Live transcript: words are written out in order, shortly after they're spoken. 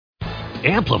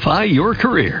Amplify your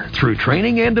career through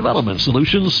training and development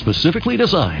solutions specifically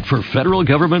designed for federal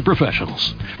government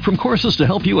professionals. From courses to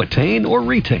help you attain or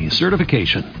retain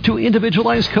certification, to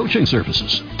individualized coaching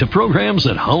services, to programs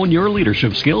that hone your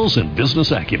leadership skills and business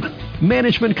acumen,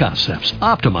 Management Concepts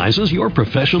optimizes your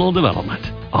professional development.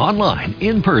 Online,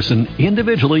 in person,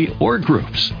 individually, or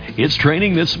groups, it's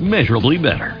training that's measurably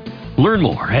better. Learn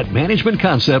more at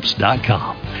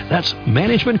managementconcepts.com. That's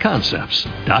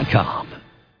managementconcepts.com.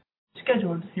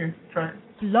 Scheduled here. Try it.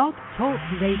 Blog Talk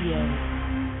Radio.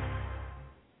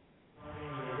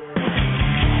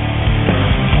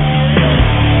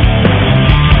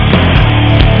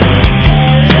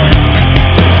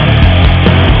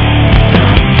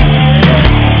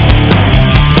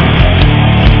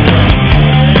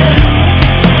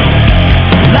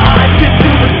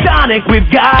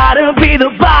 We've gotta be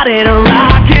the body to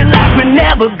rock it like we're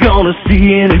never gonna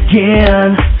see it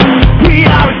again. We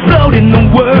are exploding, the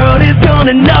world is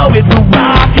gonna know it. We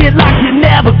rock it like you're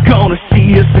never gonna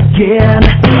see us again.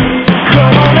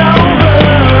 Come on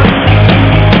over.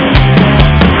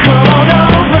 Come on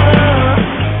over.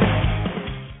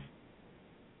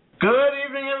 Good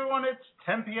evening, everyone. It's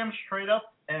 10 p.m. straight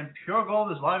up, and Pure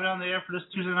Gold is live on the air for this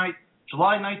Tuesday night,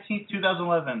 July 19th,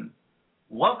 2011.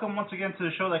 Welcome once again to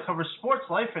the show that covers sports,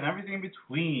 life, and everything in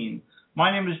between.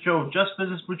 My name is Joe, Just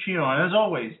Business Buccino, and as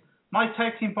always, my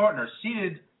tag team partner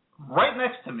seated right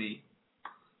next to me,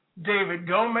 David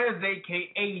Gomez,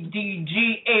 a.k.a.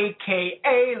 DG,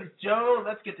 a.k.a. Joe.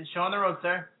 Let's get the show on the road,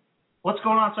 sir. What's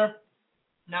going on, sir?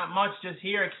 Not much, just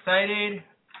here, excited,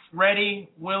 ready,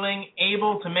 willing,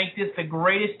 able to make this the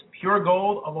greatest Pure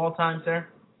Gold of all time, sir.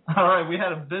 All right, we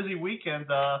had a busy weekend.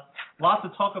 Lots to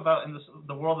talk about in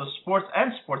the world of sports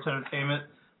and sports entertainment.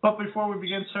 But before we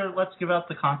begin, sir, let's give out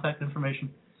the contact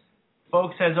information.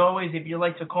 Folks, as always, if you'd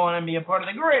like to call in and be a part of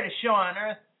the greatest show on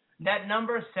earth, that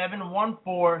number is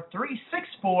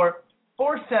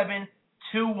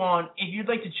 714-364-4721. If you'd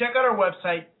like to check out our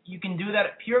website, you can do that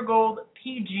at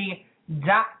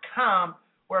puregoldpg.com,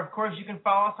 where, of course, you can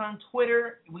follow us on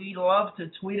Twitter. We love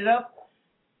to tweet it up.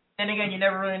 And again, you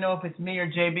never really know if it's me or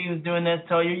JB who's doing this,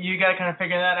 so you got to kind of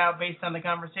figure that out based on the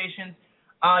conversations.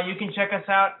 You can check us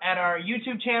out at our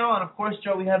YouTube channel, and of course,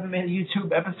 Joe, we haven't made a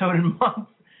YouTube episode in months.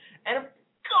 And of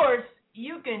course,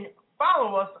 you can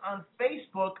follow us on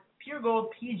Facebook.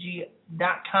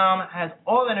 PureGoldPG.com has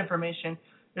all that information.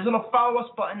 There's a little follow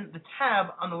us button, the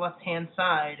tab on the left-hand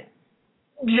side.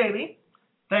 JB?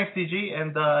 Thanks, DG.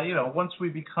 And, once we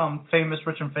become famous,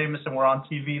 rich and famous, and we're on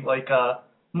TV like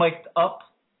Mic'd Up,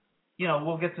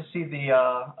 we'll get to see the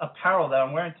apparel that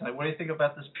I'm wearing tonight. What do you think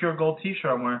about this Pure Gold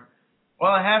T-shirt I'm wearing?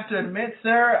 Well, I have to admit,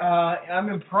 sir, I'm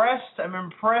impressed. I'm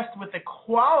impressed with the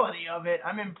quality of it.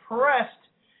 I'm impressed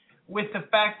with the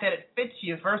fact that it fits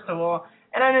you, first of all.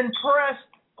 And I'm impressed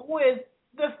with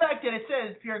the fact that it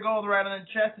says Pure Gold right on the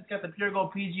chest. It's got the Pure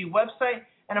Gold PG website.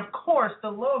 And, of course, the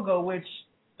logo, which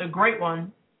the great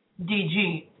one,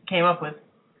 DG, came up with.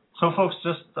 So, folks,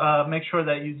 just make sure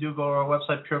that you do go to our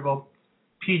website,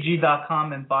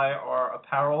 puregoldpg.com, and buy our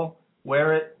apparel.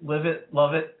 Wear it, live it,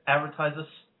 love it, advertise us.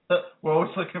 We're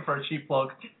always looking for a cheap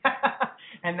plug.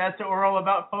 And that's what we're all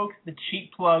about, folks, the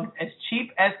cheap plug, as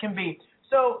cheap as can be.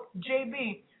 So,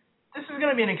 JB, this is going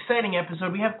to be an exciting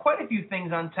episode. We have quite a few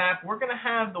things on tap. We're going to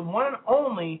have the one and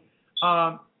only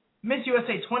Miss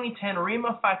USA 2010,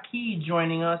 Rima Fakih,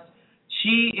 joining us.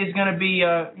 She is going to be,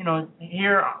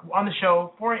 here on the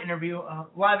show for an interview,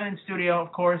 live in studio,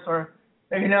 of course, or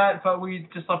maybe not, but we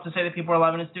just love to say that people are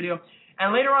live in the studio.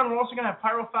 And later on, we're also going to have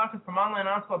Pyro Falcon from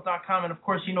OnlineOnslaught.com, and of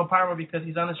course, you know Pyro because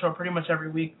he's on the show pretty much every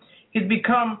week. He's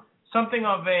become something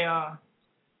of a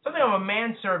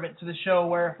manservant to the show,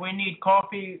 where if we need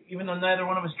coffee, even though neither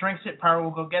one of us drinks it, Pyro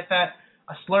will go get that.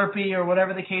 A Slurpee or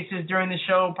whatever the case is during the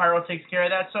show, Pyro takes care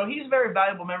of that. So he's a very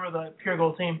valuable member of the Pure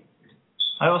Gold team.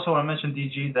 I also want to mention,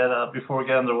 DG, that before we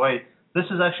get underway, this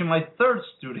is actually my third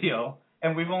studio,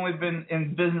 and we've only been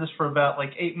in business for about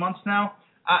 8 months now.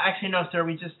 Actually, no, sir.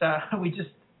 We just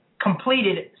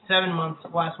completed 7 months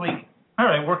last week. All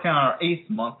right, working on our 8th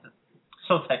month.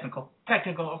 So technical.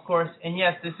 Technical, of course. And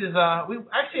yes, this is we've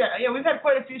had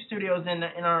quite a few studios in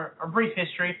our brief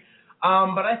history.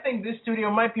 But I think this studio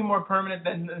might be more permanent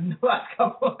than the last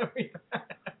couple that we've had.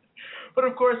 But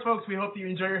of course, folks, we hope that you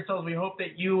enjoy yourselves. We hope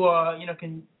that you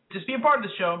can just be a part of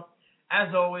the show.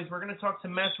 As always, we're going to talk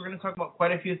some mess. We're going to talk about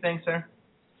quite a few things, sir.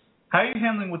 How are you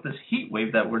handling with this heat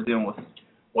wave that we're dealing with?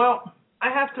 Well, I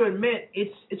have to admit,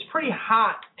 it's pretty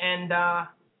hot, and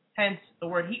hence the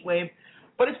word heat wave.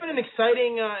 But it's been an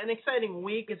exciting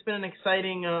week. It's been an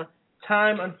exciting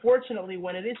time. Unfortunately,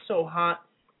 when it is so hot,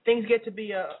 things get to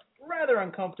be rather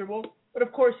uncomfortable. But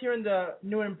of course, here in the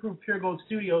new and improved Pure Gold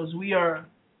Studios, we are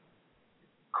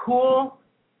cool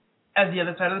as the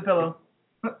other side of the pillow.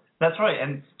 That's right.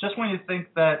 And just when you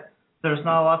think that there's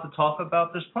not a lot to talk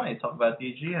about, there's plenty to talk about,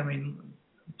 DG. I mean,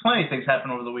 plenty of things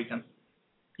happened over the weekend.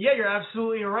 Yeah, you're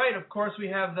absolutely right. Of course, we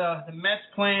have the Mets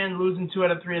playing, losing 2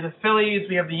 out of 3 of the Phillies.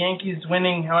 We have the Yankees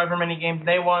winning however many games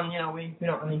they won. You know, we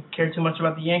don't really care too much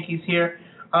about the Yankees here.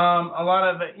 A lot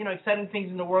of, exciting things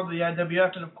in the world of the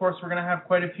IWF, and of course, we're going to have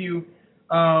quite a few,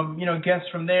 guests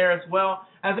from there as well.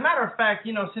 As a matter of fact,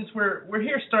 since we're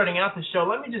here starting out the show,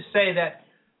 let me just say that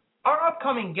our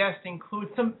upcoming guests include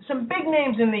some big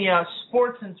names in the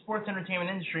sports and sports entertainment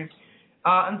industry.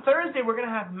 On Thursday, we're going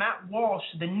to have Matt Walsh,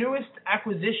 the newest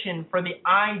acquisition for the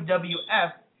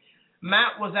IWF.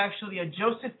 Matt was actually a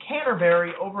Joseph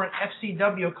Canterbury over at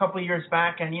FCW a couple of years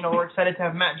back, and, we're excited to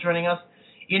have Matt joining us.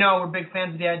 We're big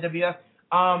fans of the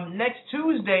IWF. Next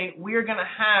Tuesday, we are going to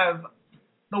have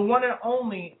the one and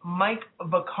only Mike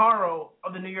Vaccaro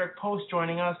of the New York Post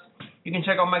joining us. You can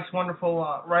check out Mike's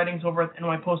wonderful writings over at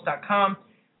nypost.com.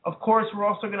 Of course, we're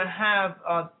also going to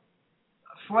have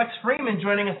Flex Freeman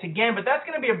joining us again, but that's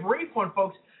going to be a brief one,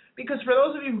 folks, because for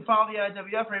those of you who follow the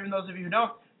IWF, or even those of you who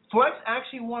don't, Flex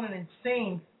actually won an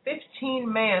insane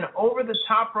 15-man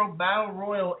over-the-top rope battle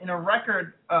royal in a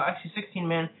record,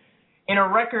 16-man, in a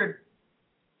record,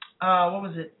 a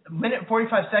minute and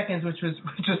 45 seconds, which was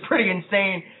pretty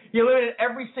insane. He eliminated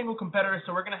every single competitor,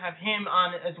 so we're going to have him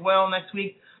on as well next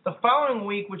week. The following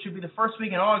week, which would be the first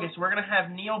week in August, we're going to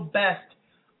have Neil Best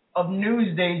of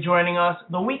Newsday joining us.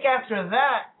 The week after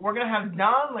that, we're going to have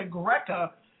Don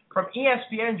LaGreca from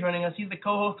ESPN joining us. He's the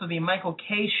co-host of the Michael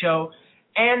Kay Show.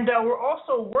 And we're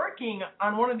also working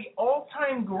on one of the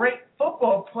all-time great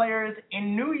football players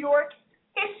in New York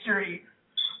history,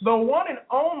 the one and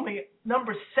only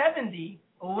number 70,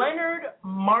 Leonard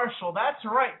Marshall. That's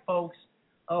right, folks.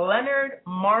 Leonard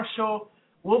Marshall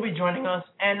will be joining us.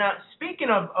 And speaking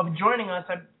of joining us,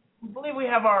 I believe we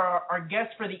have our guest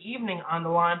for the evening on the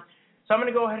line. So I'm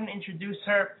going to go ahead and introduce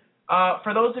her.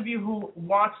 For those of you who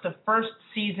watched the first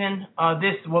season, I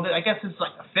guess it's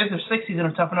like the 5th or 6th season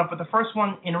of Tough Enough, but the first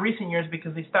one in recent years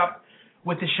because they stopped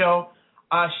with the show.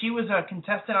 She was a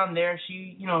contestant on there.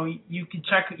 She, you could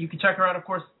check her out, of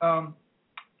course, on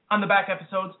the back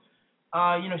episodes.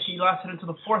 She lasted until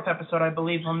the 4th episode, I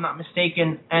believe, if I'm not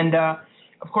mistaken. And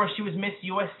of course, she was Miss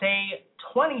USA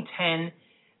 2010.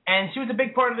 And she was a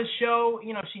big part of the show.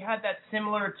 She had that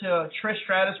similar to Trish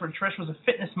Stratus, where Trish was a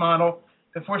fitness model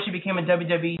before she became a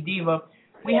WWE diva.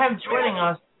 We have joining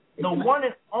us the one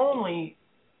and only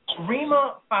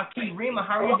Rima Fakih. Rima,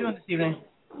 how are you doing this evening?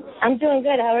 I'm doing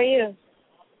good. How are you?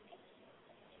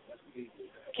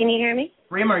 Can you hear me?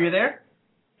 Rima, are you there?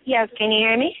 Yes. Can you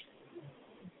hear me?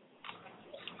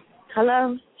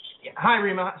 Hello? Yeah. Hi,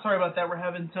 Rima. Sorry about that. We're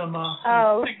having some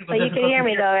so you can hear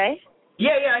me, though, right?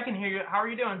 Yeah, I can hear you. How are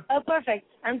you doing? Oh, perfect.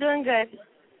 I'm doing good.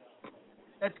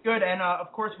 That's good, and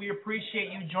of course we appreciate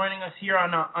you joining us here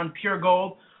on Pure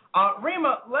Gold.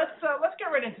 Rima, let's get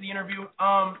right into the interview.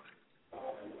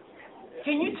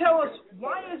 Can you tell us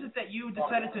why is it that you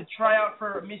decided to try out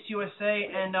for Miss USA,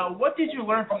 and what did you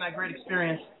learn from that great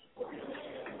experience?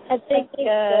 I think.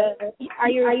 Are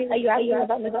you asking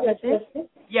about Miss USA?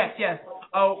 Yes.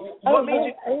 What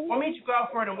made you go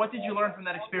out for it, and what did you learn from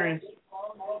that experience?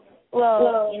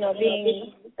 Well,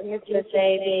 being a Miss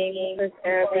USA, being first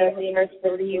therapist, being first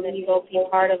to be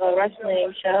part of a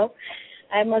wrestling show,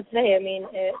 I must say,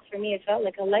 for me, it felt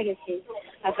like a legacy.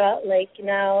 I felt like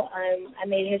now I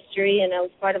made history and I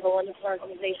was part of a wonderful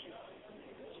organization.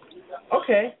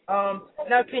 Okay.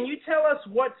 Now, can you tell us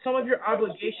what some of your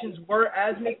obligations were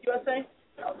as Miss USA?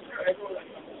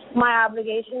 My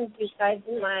obligations, besides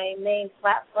my main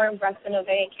platform, breast and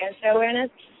ovarian cancer awareness,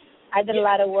 I did a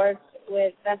lot of work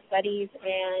with Best Buddies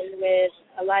and with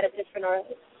a lot of different,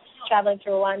 traveling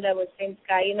to Rwanda with Same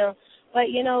Sky, But,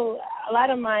 a lot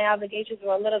of my obligations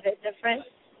were a little bit different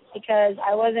because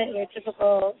I wasn't your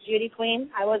typical beauty queen.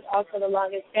 I was also the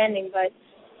longest standing, but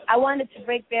I wanted to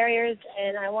break barriers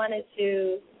and I wanted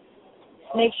to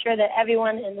make sure that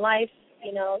everyone in life,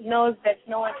 knows that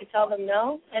no one can tell them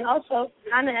no, and also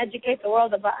kind of educate the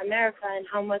world about America and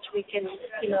how much we can,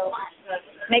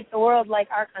 make the world like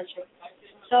our country.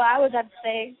 So I would have to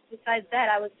say, besides that,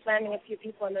 I was slamming a few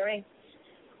people in the ring.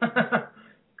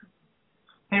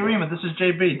 Hey, Rima, this is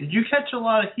JB. Did you catch a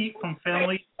lot of heat from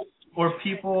family or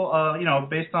people,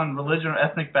 based on religion or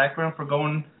ethnic background for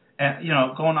going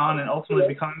on and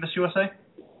ultimately becoming Miss USA?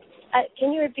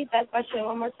 Can you repeat that question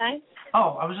one more time?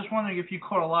 Oh, I was just wondering if you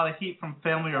caught a lot of heat from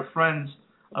family or friends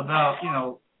about,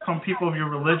 from people of your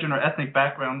religion or ethnic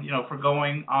background, for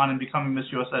going on and becoming Miss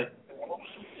USA.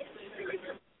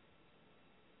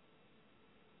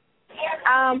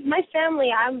 My family,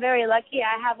 I'm very lucky.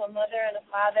 I have a mother and a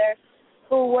father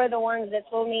who were the ones that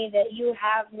told me that you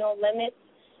have no limits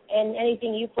and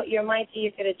anything you put your mind to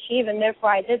you could achieve, and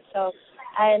therefore I did so.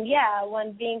 And, yeah,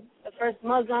 when being the first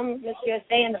Muslim, Miss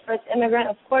USA, and the first immigrant,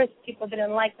 of course people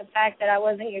didn't like the fact that I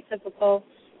wasn't your typical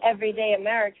everyday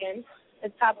American.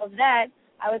 On top of that,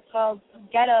 I was called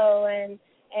ghetto, and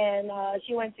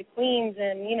she went to Queens,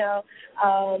 and,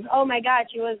 oh, my God,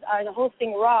 she was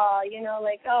hosting Raw,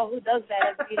 like, oh, who does that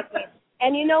as a beauty queen?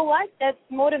 And you know what? That's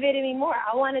motivated me more.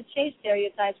 I want to change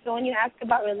stereotypes. So when you ask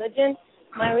about religion,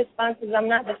 my response is I'm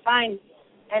not defined,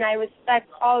 and I respect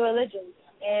all religions.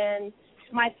 And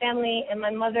my family and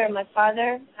my mother and my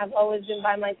father have always been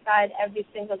by my side every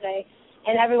single day,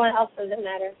 and everyone else doesn't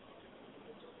matter.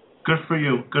 Good for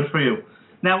you. Good for you.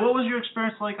 Now, what was your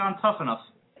experience like on Tough Enough?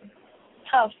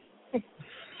 Tough.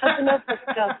 Tough Enough was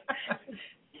tough.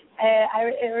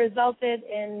 It resulted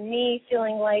in me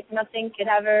feeling like nothing could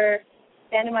ever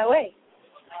stand in my way.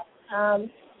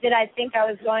 Did I think I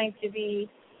was going to be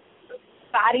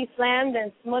body slammed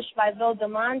and smushed by Bill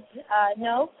DeMont?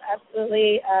 No,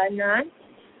 absolutely not.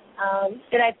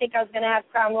 Did I think I was going to have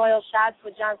Crown Royal shots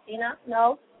with John Cena?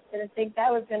 No, didn't think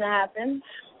that was going to happen.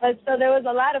 But so there was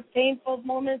a lot of painful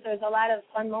moments. There was a lot of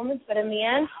fun moments. But in the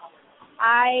end,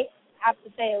 I have to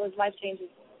say it was life-changing.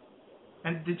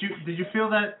 And did you feel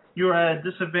that you were at a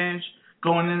disadvantage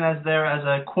going in as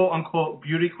a quote-unquote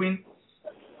beauty queen?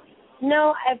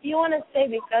 No, if you want to say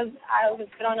because I was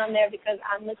thrown on there because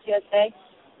I'm Miss USA,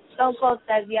 Stone Cold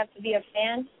says you have to be a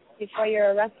fan before you're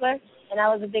a wrestler, and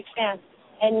I was a big fan.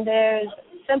 And there's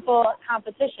simple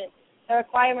competition. The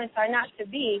requirements are not to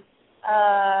be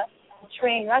a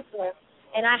trained wrestler,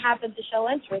 and I happened to show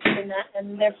interest in that,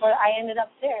 and therefore I ended up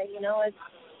there. It's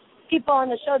people on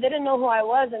the show, they didn't know who I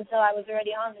was until I was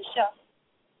already on the show.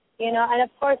 And of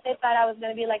course they thought I was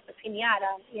going to be like the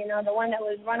piñata, the one that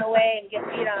would run away and get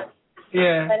beat on.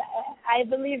 Yeah. But I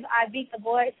believe I beat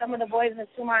some of the boys in the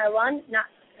 2-mile run, not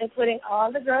including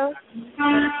all the girls.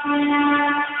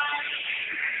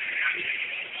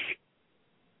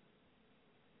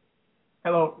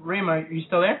 Hello, Rima, are you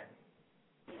still there?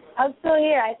 I'm still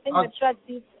here. I think the truck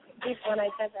beat when I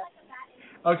said that.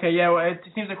 Okay, yeah, well, it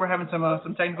seems like we're having some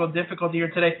technical difficulty here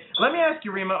today. Let me ask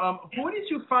you, Rima, who did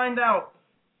you find out,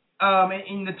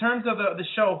 in the terms of the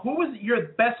show, who was your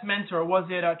best mentor? Was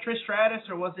it Trish Stratus,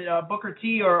 or was it Booker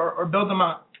T, or Bill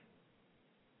DeMont?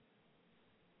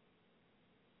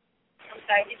 I'm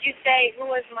sorry, did you say who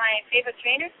was my favorite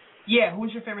trainer? Yeah, who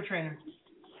was your favorite trainer?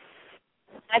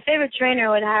 My favorite trainer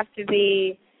would have to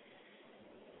be,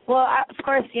 well, of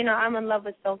course, I'm in love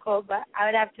with Stone Cold, but I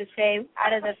would have to say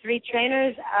out of the three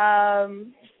trainers,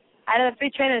 I'd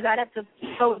have to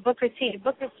go with Booker T.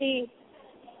 Booker T,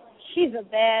 she's a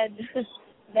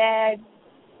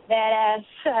badass,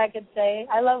 I could say.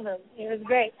 I love him. He was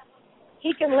great.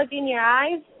 He can look in your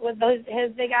eyes with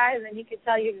his big eyes, and he could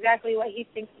tell you exactly what he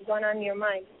thinks is going on in your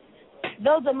mind.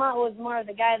 Bill DeMont was more of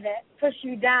the guy that push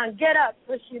you down, get up,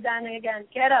 push you down again,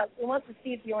 get up. He wants to see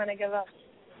if you want to give up.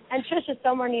 And Trish is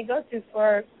someone you go to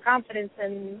for confidence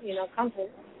and,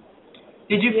 comfort.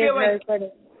 Did you feel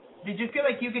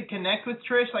like you could connect with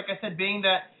Trish? Like I said, being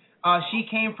that she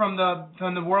came from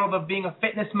the world of being a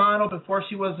fitness model before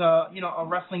she was a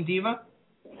wrestling diva?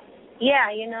 Yeah,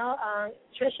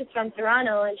 Trish is from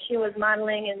Toronto, and she was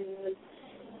modeling and,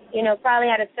 probably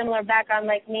had a similar background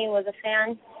like me, was a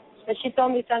fan. But she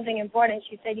told me something important.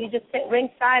 She said, you just sit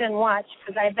ringside and watch,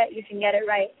 because I bet you can get it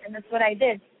right. And that's what I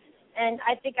did. And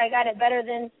I think I got it better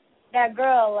than that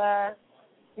girl,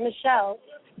 Michelle,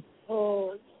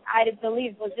 who I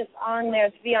believe was just on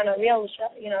there to be on a real show,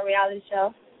 reality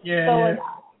show. Yeah.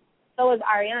 So was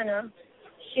Ariana.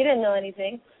 She didn't know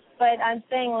anything. But I'm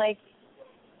saying, like,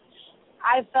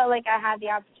 I felt like I had the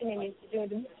opportunity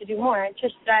to do more. And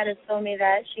Trish Stratus told me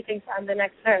that she thinks I'm the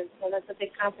next her. So that's a big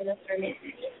compliment for me.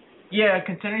 Yeah,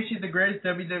 considering she's the greatest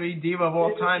WWE diva of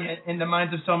all time in the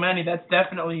minds of so many, that's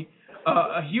definitely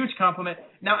a huge compliment.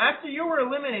 Now, after you were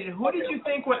eliminated, who did you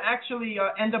think would actually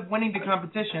end up winning the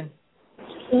competition?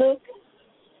 Luke.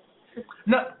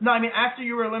 No, I mean after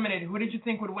you were eliminated, who did you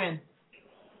think would win?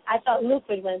 I thought Luke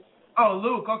would win. Oh,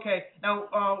 Luke. Okay. Now,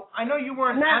 I know you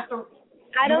weren't at the.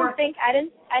 I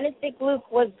didn't think Luke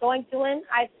was going to win.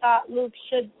 I thought Luke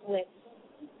should win.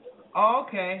 Oh,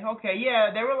 okay.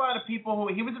 Yeah, there were a lot of people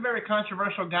he was a very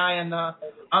controversial guy on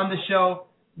the show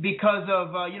because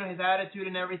of his attitude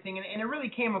and everything, and it really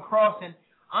came across. And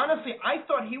honestly, I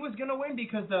thought he was gonna win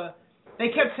because they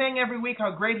kept saying every week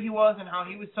how great he was and how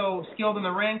he was so skilled in the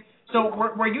ring. So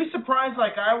were you surprised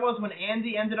like I was when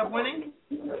Andy ended up winning?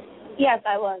 Yes,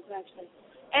 I was actually.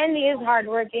 Andy is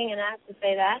hardworking, and I have to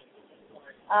say that.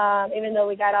 even though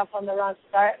we got off on the wrong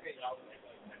start.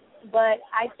 But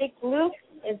I think Luke,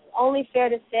 it's only fair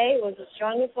to say, was the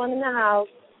strongest one in the house,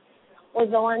 was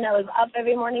the one that was up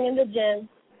every morning in the gym,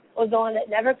 was the one that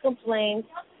never complained,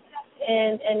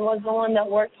 and was the one that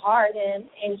worked hard, and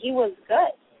he was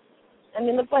good. I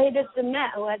mean, look what he did to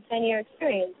Matt, who had 10-year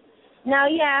experience. Now,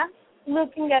 yeah,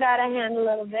 Luke can get out of hand a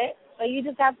little bit, but you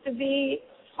just have to be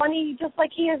funny just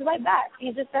like he is right back.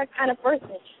 He's just that kind of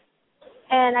person.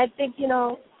 And I think,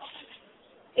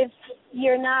 if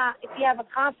you have a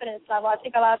confidence level, I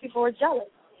think a lot of people were jealous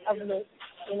of Luke.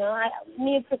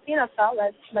 Me and Christina felt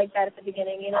like that at the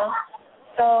beginning,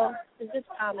 So it's just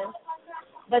common.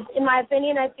 But in my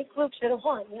opinion, I think Luke should have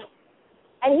won. Yeah.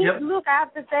 And Luke, I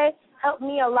have to say, helped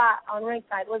me a lot on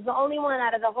ringside. Was the only one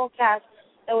out of the whole cast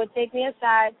that would take me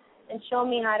aside and show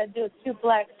me how to do a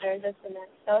suplex or this and that.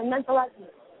 So it meant a lot to me.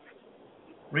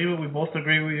 Rima, we both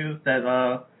agree with you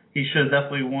that he should have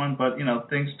definitely won, but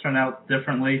things turn out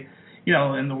differently.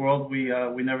 In the world we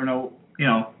never know.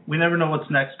 We never know what's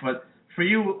next. But for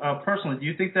you personally, do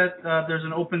you think that there's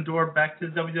an open door back to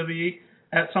WWE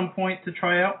at some point to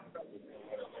try out?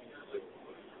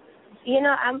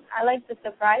 I like to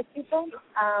surprise people,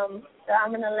 so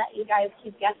I'm gonna let you guys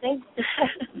keep guessing.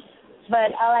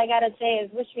 But all I gotta say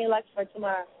is wish me luck for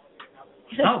tomorrow.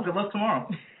 Oh, good luck tomorrow.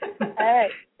 All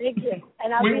right, thank you.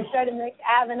 And I'll be sure to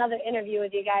have another interview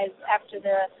with you guys after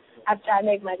I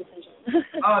make my decision.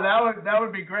 Oh, that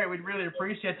would be great. We'd really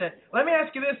appreciate that. Let me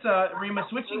ask you this, Rima.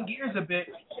 Switching gears a bit,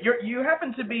 you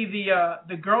happen to be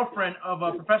the girlfriend of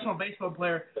a professional baseball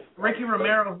player, Ricky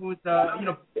Romero, who's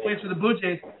plays for the Blue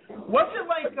Jays. What's it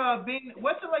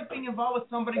like being involved with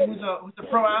somebody who's a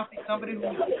pro athlete, somebody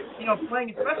who's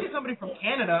playing, especially somebody from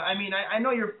Canada? I mean, I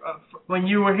know you're when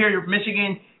you were here, you're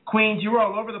Michigan, Queens, you were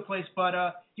all over the place, but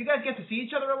you guys get to see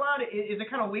each other a lot. Is it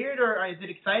kind of weird or is it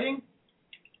exciting?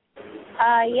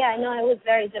 Yeah, no, it was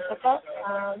very difficult,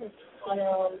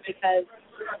 because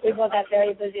we both have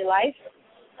very busy lives.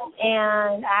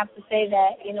 And I have to say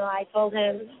that, I told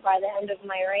him by the end of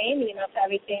my reign, if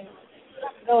everything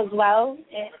goes well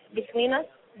between us,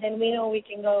 then we know we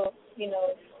can go,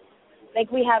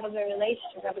 like we have a great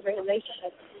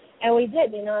relationship. And we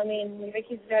did,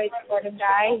 Ricky's a very supportive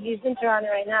guy. He's in Toronto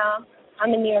right now.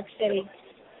 I'm in New York City.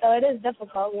 So it is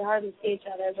difficult. We hardly see each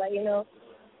other, but,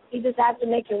 you just have to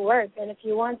make it work. And if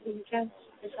you want to, you can.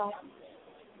 It's awesome.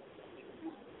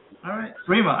 All right.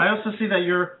 Rima, I also see that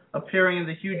you're appearing in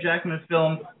the Hugh Jackman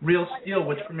film Real Steel,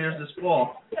 which premieres this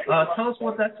fall. Tell us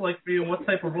what that's like for you. What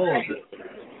type of role is it?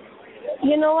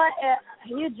 You know what?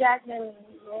 Hugh Jackman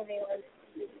movie was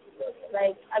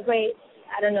like a great,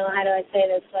 I don't know, how do I say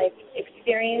this, like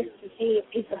experience to see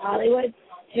a piece of Hollywood.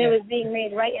 And it was being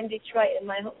made right in Detroit in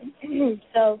my home.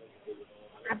 So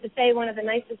I have to say, one of the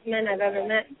nicest men I've ever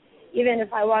met. Even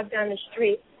if I walk down the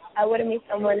street, I wouldn't meet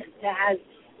someone that has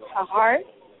a heart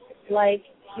like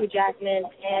Hugh Jackman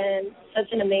and such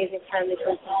an amazing family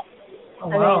person. Oh,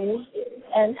 wow. I mean,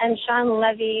 and Sean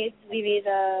Levy,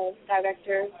 the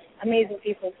director, amazing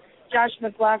people. Josh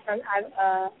McGraw from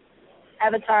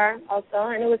Avatar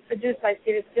also, and it was produced by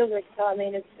Steven Spielberg. So I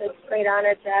mean, it's a great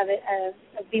honor to have it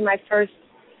be my first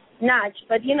notch.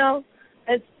 But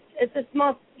it's a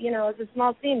small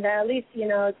scene, but at least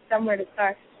it's somewhere to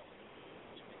start.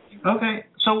 Okay,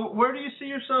 so where do you see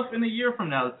yourself in a year from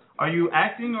now? Are you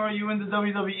acting or are you in the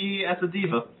WWE as a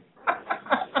diva?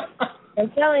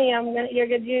 I'm telling you, you're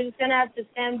just gonna have to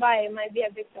stand by. It might be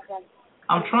a big surprise.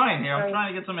 I'm trying here. I'm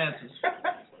trying to get some answers.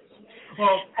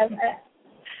 Well,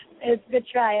 it's a good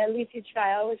try. At least you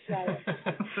try. I always try.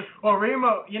 Well,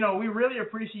 Rima, we really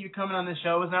appreciate you coming on the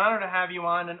show. It was an honor to have you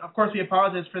on, and of course we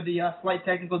apologize for the slight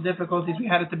technical difficulties we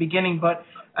had at the beginning. But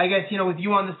I guess with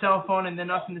you on the cell phone and then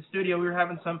us in the studio, we were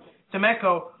having some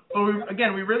echo. But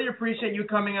we really appreciate you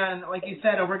coming on. Like you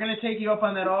said, we're going to take you up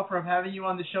on that offer of having you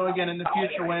on the show again in the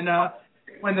future when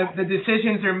the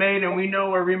decisions are made and we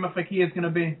know where Rima Fakih is going to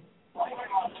be.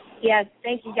 Yes,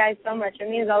 thank you guys so much. It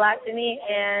means a lot to me,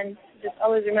 and just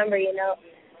always remember,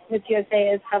 Miss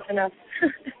USA is tough enough.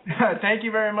 Thank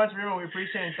you very much, Rima. We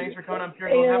appreciate it. Thanks for coming on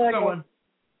Pure Gold. Have a good one.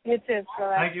 You too.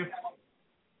 Bye. Thank you.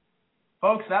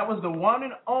 Folks, that was the one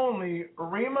and only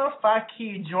Rima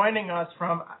Fakih joining us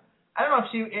from. I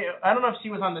don't know if she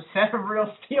was on the set of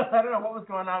Real Steel. I don't know what was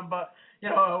going on, but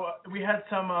we had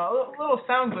some little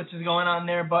sound glitches going on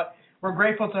there. But we're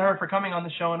grateful to her for coming on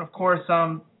the show, and of course,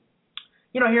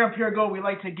 here on Pure Gold, we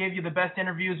like to give you the best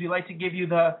interviews. We like to give you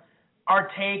our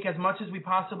take as much as we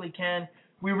possibly can.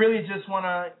 We really just want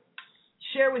to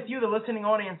share with you, the listening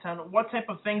audience, on what type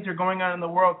of things are going on in the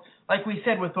world. Like we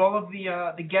said, with all of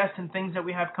the guests and things that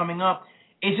we have coming up,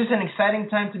 it's just an exciting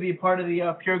time to be a part of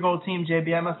the Pure Gold team,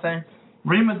 JB, I must say.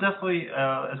 Rima definitely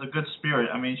is a good spirit.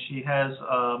 I mean, she has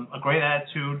a great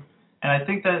attitude, and I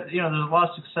think that there's a lot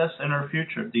of success in her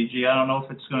future. DG, I don't know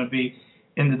if it's going to be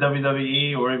in the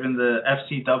WWE or even the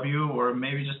FCW or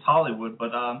maybe just Hollywood,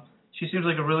 but she seems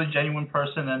like a really genuine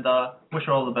person, and wish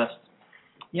her all the best.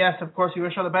 Yes, of course, we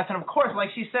wish her the best, and of course, like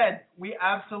she said, we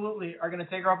absolutely are going to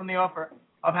take her up on the offer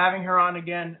of having her on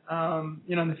again,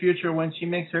 in the future when she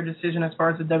makes her decision as far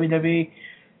as the WWE.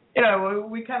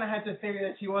 We kind of had to figure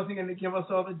that she wasn't going to give us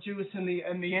all the juice and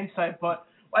the insight, but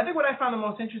I think what I found the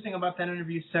most interesting about that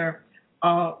interview, sir,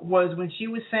 was when she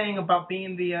was saying about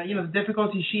being the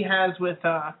difficulty she has with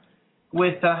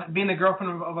being the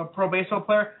girlfriend of a pro baseball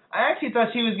player. I actually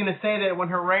thought she was going to say that when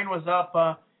her reign was up,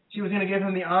 she was going to give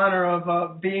him the honor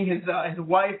of being his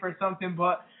wife or something,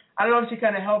 but I don't know if she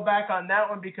kind of held back on that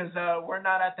one because they're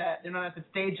not at the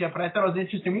stage yet. But I thought it was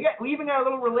interesting. We even got a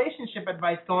little relationship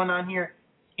advice going on here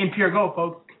in Pure Gold,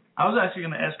 folks. I was actually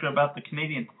going to ask her about the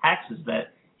Canadian taxes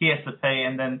that he has to pay,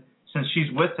 and then since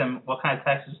she's with him, what kind of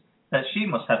taxes that she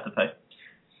must have to pay.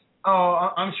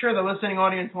 Oh, I'm sure the listening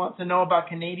audience wants to know about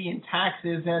Canadian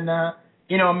taxes and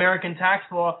American tax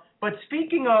law. But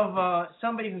speaking of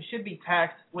somebody who should be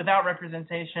taxed without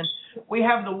representation, we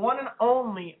have the one and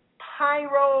only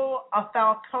Pyro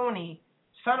Falcone,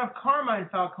 son of Carmine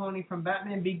Falcone from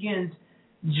Batman Begins,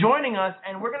 joining us,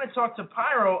 and we're going to talk to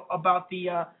Pyro about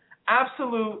the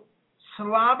absolute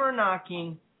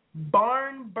slobber-knocking,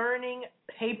 barn-burning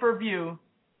pay-per-view,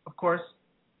 of course,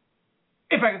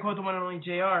 if I can quote the one and only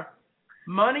JR,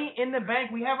 Money in the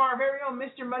Bank. We have our very own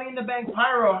Mr. Money in the Bank,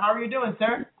 Pyro. How are you doing,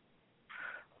 sir?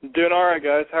 Doing all right,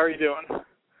 guys. How are you doing?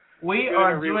 We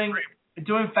are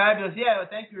doing fabulous. Yeah,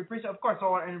 thank you. We appreciate. Of course,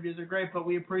 all our interviews are great, but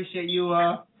we appreciate you,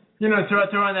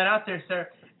 throwing that out there, sir.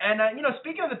 And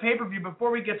speaking of the pay-per-view,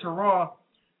 before we get to Raw,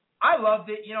 I loved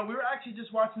it. We were actually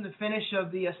just watching the finish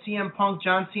of the CM Punk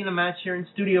John Cena match here in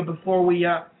studio before we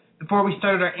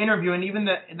started our interview, and even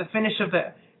the finish of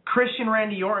the Christian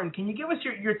Randy Orton. Can you give us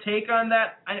your take on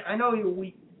that? I know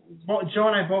Joe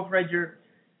and I both read your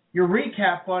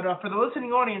recap, but for the listening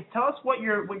audience, tell us what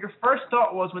your first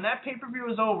thought was when that pay-per-view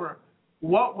was over.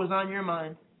 What was on your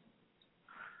mind?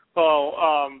 Well,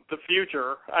 the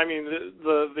future. I mean,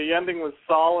 the ending was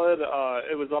solid.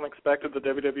 It was unexpected that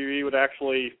WWE would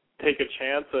actually take a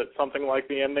chance at something like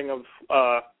the ending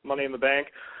of Money in the Bank.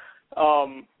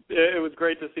 It was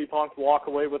great to see Punk walk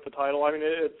away with the title. I mean,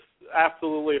 it's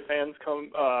absolutely a fan's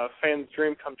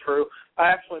dream come true. I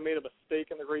actually made a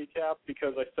mistake in the recap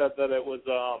because I said that it was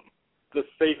the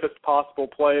safest possible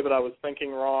play, but I was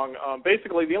thinking wrong.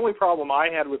 Basically, the only problem I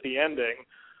had with the ending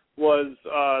was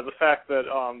the fact that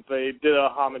they did a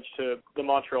homage to the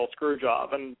Montreal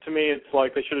Screwjob, and to me, it's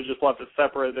like they should have just left it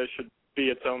separate. It should be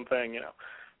its own thing,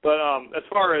 But as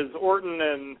far as Orton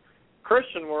and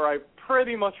Christian were, I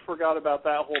pretty much forgot about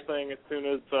that whole thing as soon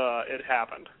as it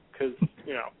happened because,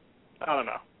 I don't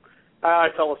know. I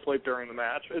fell asleep during the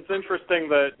match. It's interesting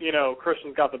that,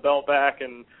 Christian's got the belt back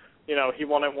and, he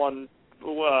won it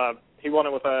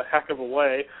with a heck of a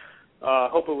way.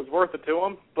 Hope it was worth it to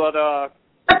him, but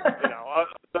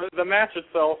the match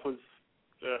itself was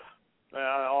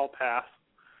I'll pass.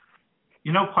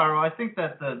 Pyro, I think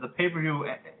that the pay-per-view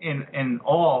in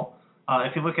all,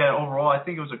 if you look at it overall, I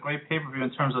think it was a great pay-per-view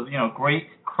in terms of, great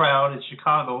crowd in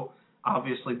Chicago,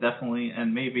 obviously, definitely,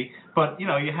 and maybe. But, you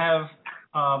have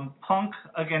Punk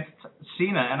against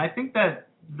Cena, and I think that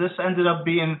this ended up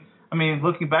being,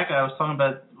 looking back at it, I was talking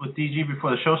about with DG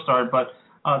before the show started, but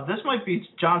this might be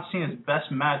John Cena's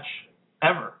best match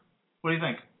ever. What do you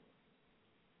think?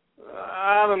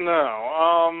 I don't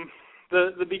know.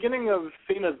 The beginning of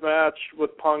Cena's match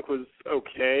with Punk was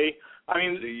okay.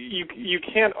 You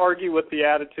can't argue with the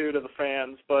attitude of the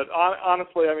fans, but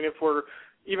honestly, if we're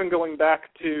even going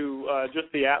back to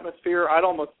just the atmosphere, I'd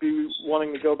almost be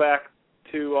wanting to go back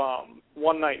to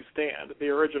One Night Stand, the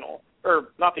original, or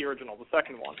not the original, the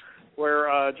second one,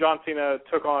 where John Cena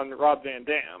took on Rob Van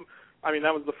Dam.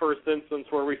 That was the first instance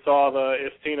where we saw the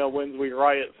 "If Cena wins, we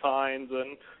riot" signs,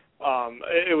 and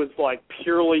it was like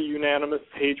purely unanimous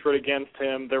hatred against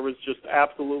him. There was just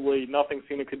absolutely nothing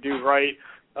Cena could do right.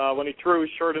 When he threw his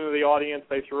shirt into the audience,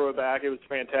 they threw it back. It was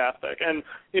fantastic. And,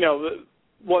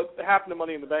 what happened to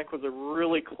Money in the Bank was a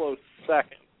really close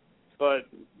second. But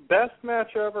best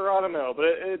match ever, I don't know. But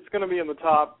it's going to be in the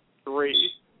top three,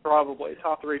 probably.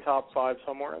 Top three, top five,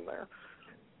 somewhere in there.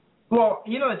 Well,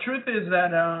 the truth is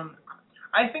that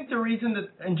I think the reason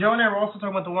that, and Joe and I were also talking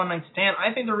about the One Night Stand,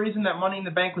 I think the reason that Money in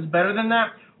the Bank was better than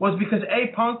that was because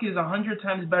Punk is 100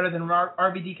 times better than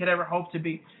RVD could ever hope to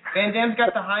be. Van Dam's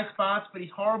got the high spots, but he's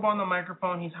horrible on the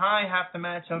microphone. He's high half the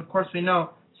match, and of course we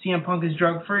know CM Punk is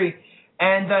drug-free.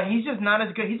 And he's just not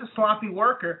as good. He's a sloppy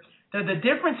worker. The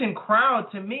difference in crowd,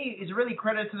 to me, is really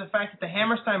credited to the fact that the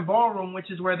Hammerstein Ballroom,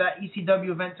 which is where that ECW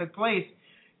event took place,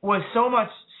 was so much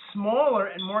smaller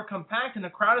and more compact, and the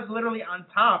crowd is literally on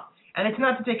top. And it's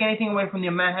not to take anything away from the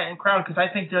Manhattan crowd, because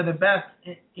I think they're the best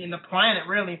in the planet,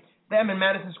 really, them in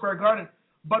Madison Square Garden.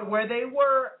 But where they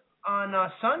were on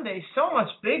Sunday, so much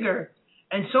bigger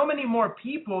and so many more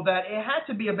people that it had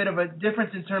to be a bit of a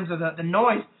difference in terms of the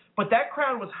noise. But that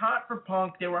crowd was hot for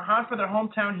Punk. They were hot for their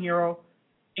hometown hero.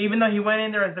 Even though he went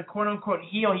in there as the quote-unquote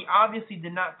heel, he obviously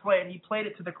did not play it. He played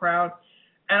it to the crowd.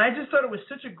 And I just thought it was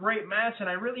such a great match, and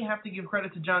I really have to give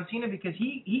credit to John Cena because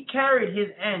he carried his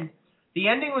end. The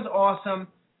ending was awesome.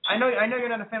 I know you're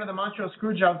not a fan of the Montreal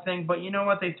Screwjob thing, but you know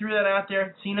what? They threw that out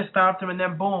there. Cena stopped him, and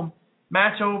then boom,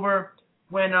 match over.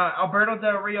 When Alberto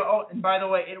Del Rio, oh, and by the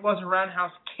way, it was a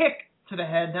roundhouse kick to the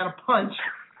head, not a punch.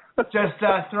 Just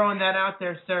throwing that out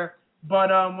there, sir. But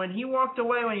when he walked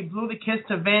away, when he blew the kiss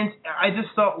to Vince, I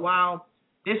just thought, wow,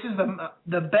 this is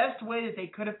the best way that they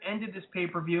could have ended this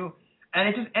pay-per-view. And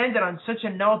it just ended on such a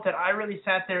note that I really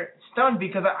sat there stunned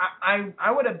because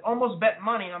I would have almost bet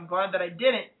money, and I'm glad that I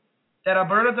didn't, that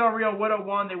Alberto Del Rio would have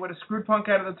won. They would have screwed Punk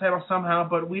out of the title somehow,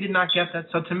 but we did not get that.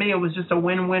 So to me, it was just a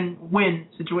win-win-win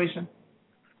situation.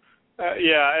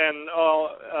 And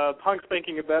Punk's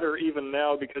making it better even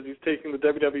now because he's taking the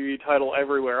WWE title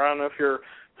everywhere. I don't know if you're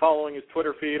following his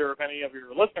Twitter feed or if any of your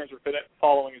listeners are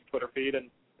following his Twitter feed, and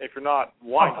if you're not,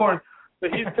 why not? Of course.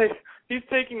 But he's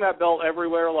taking that belt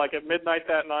everywhere. Like at midnight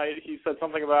that night, he said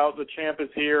something about the champ is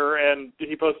here, and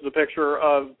he posted a picture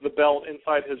of the belt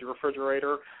inside his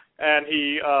refrigerator. And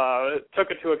he took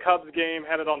it to a Cubs game,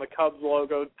 had it on the Cubs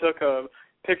logo, took a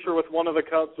picture with one of the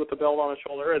Cubs with the belt on his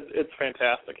shoulder. It's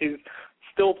fantastic. He's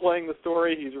still playing the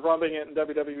story. He's rubbing it in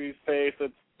WWE's face.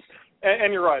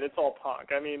 And you're right, it's all Punk.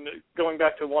 I mean, going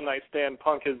back to One Night Stand,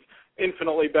 Punk is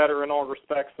infinitely better in all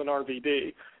respects than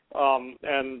RVD.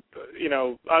 And, you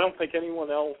know, I don't think anyone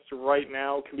else right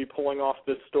now can be pulling off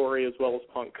this story as well as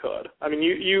Punk could. I mean,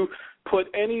 you put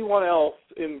anyone else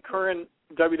in current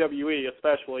WWE,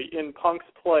 especially, in Punk's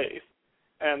place,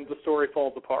 and the story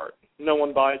falls apart. No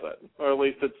one buys it, or at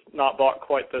least it's not bought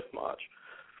quite this much.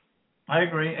 I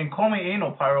agree. And call me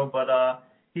anal, Pyro, but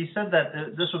he said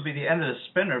that this would be the end of the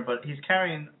spinner, but he's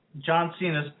carrying John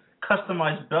Cena's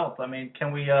customized belt. I mean,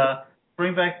 can we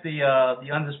bring back the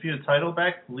Undisputed title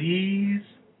back, please?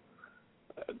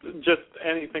 Just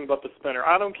anything but the spinner.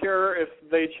 I don't care if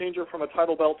they change it from a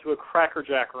title belt to a Cracker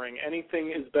Jack ring.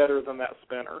 Anything is better than that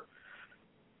spinner.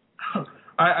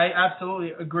 I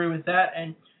absolutely agree with that.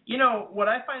 And, you know, what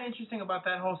I find interesting about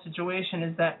that whole situation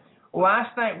is that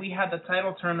last night we had the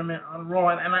title tournament on Raw,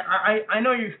 and I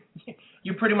know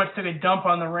you pretty much took a dump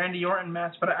on the Randy Orton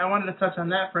match, but I wanted to touch on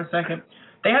that for a second.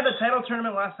 They had the title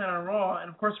tournament last night on Raw, and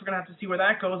of course we're going to have to see where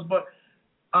that goes, but,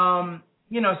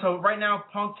 you know, so right now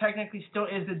Punk technically still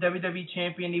is the WWE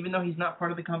champion, even though he's not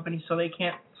part of the company, so they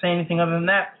can't say anything other than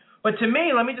that. But to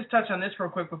me, let me just touch on this real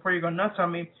quick before you go nuts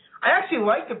on me. I actually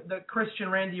like the Christian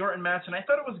Randy Orton match, and I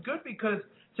thought it was good because,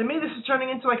 to me, this is turning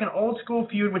into like an old-school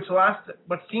feud, which lasts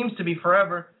what seems to be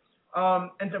forever.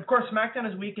 And, of course,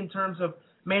 SmackDown is weak in terms of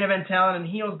main event talent and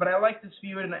heels, but I like this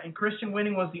feud, and Christian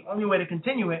winning was the only way to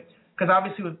continue it because,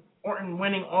 obviously, with Orton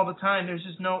winning all the time, there's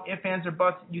just no ifs, ands, or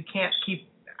buts. You can't keep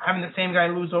having the same guy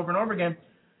lose over and over again.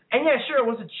 And, yeah, sure, it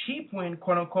was a cheap win,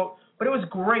 quote-unquote, but it was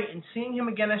great, and seeing him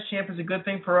again as champ is a good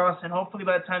thing for us, and hopefully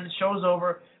by the time the show's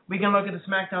over, we can look at the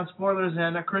SmackDown spoilers,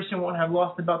 and Christian won't have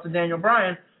lost the belt to Daniel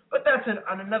Bryan. But that's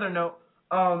on another note.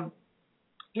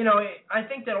 You know, I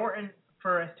think that Orton,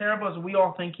 for as terrible as we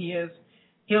all think he is,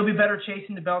 he'll be better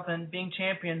chasing the belt than being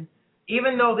champion,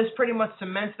 even though this pretty much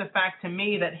cements the fact to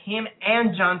me that him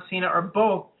and John Cena are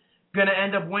both going to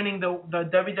end up winning the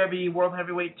WWE World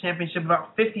Heavyweight Championship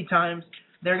about 50 times.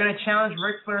 They're going to challenge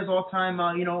Ric Flair's all-time,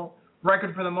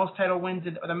 record for the most title wins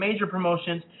in the major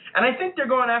promotions. And I think they're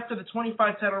going after the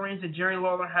 25 title reigns that Jerry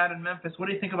Lawler had in Memphis. What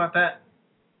do you think about that?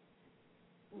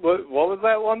 What was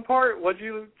that one part? What did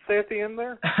you say at the end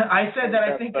there? I said that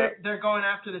I think they're going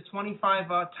after the 25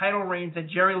 title reigns that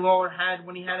Jerry Lawler had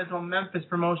when he had his own Memphis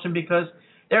promotion because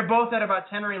they're both at about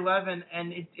 10 or 11,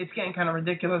 and it's getting kind of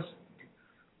ridiculous.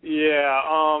 Yeah,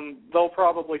 they'll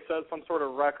probably set some sort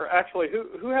of record. Actually,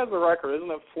 who has the record?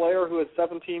 Isn't it Flair who has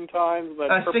 17 times, then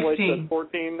Triple H has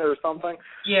 14 or something?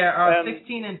 Yeah,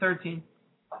 16 and 13.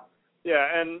 Yeah,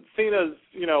 and Cena's,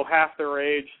 half their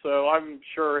age, so I'm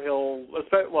sure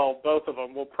both of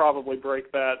them will probably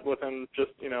break that within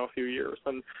just, a few years.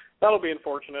 And that'll be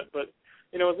unfortunate, but,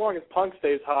 as long as Punk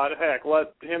stays hot, heck,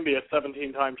 let him be a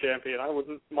 17-time champion. I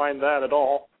wouldn't mind that at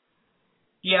all.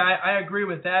 Yeah, I agree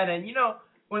with that. And,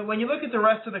 when you look at the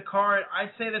rest of the card,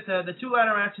 I'd say that the two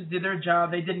ladder matches did their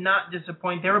job. They did not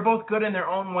disappoint. They were both good in their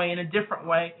own way, in a different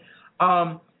way.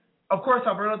 Of course,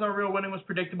 Alberto Del Rio winning was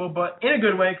predictable, but in a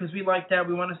good way because we like that.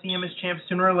 We want to see him as champ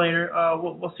sooner or later.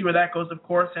 We'll see where that goes, of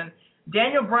course. And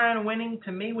Daniel Bryan winning,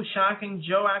 to me, was shocking.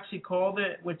 Joe actually called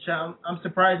it, which I'm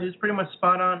surprised. He was pretty much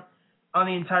spot on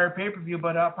the entire pay-per-view.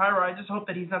 But, Pyro, I just hope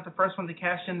that he's not the first one to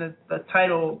cash in the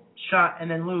title shot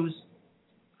and then lose.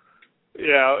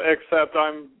 Yeah, except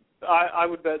I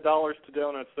would bet dollars to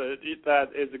donuts that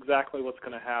is exactly what's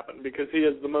going to happen because he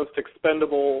is the most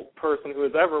expendable person who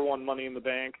has ever won Money in the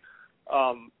Bank.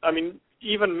 I mean,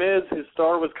 even Miz, his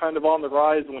star was kind of on the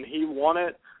rise when he won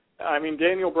it. I mean,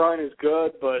 Daniel Bryan is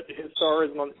good, but his star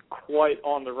isn't quite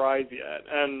on the rise yet.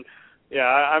 And yeah,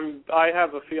 I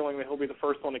have a feeling that he'll be the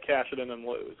first one to cash it in and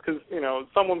lose because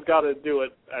someone's got to do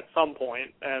it at some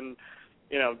point, and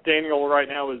Daniel right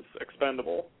now is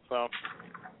expendable. So,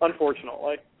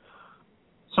 unfortunately.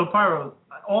 So, Pyro,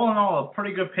 all in all, a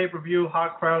pretty good pay-per-view,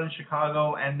 hot crowd in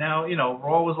Chicago, and now,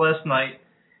 Raw was last night,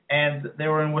 and they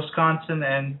were in Wisconsin,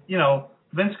 and,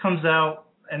 Vince comes out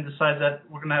and decides that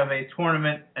we're going to have a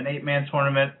tournament, an 8-man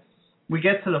tournament. We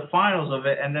get to the finals of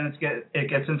it, and then it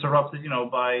gets interrupted,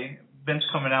 by Vince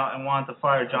coming out and wanting to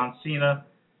fire John Cena.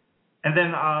 And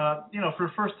then, for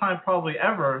the first time probably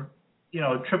ever,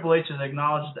 Triple H is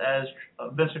acknowledged as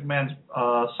Vince McMahon's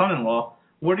son-in-law.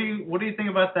 What do you think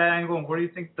about that angle, and where do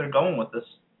you think they're going with this?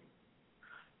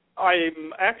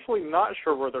 I'm actually not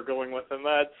sure where they're going with it, and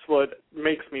that's what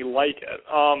makes me like it.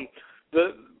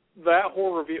 That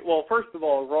whole review. Well, first of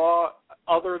all, Raw,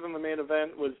 other than the main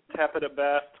event, was tepid at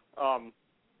best,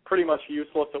 pretty much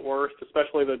useless at worst,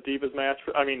 especially the Divas match.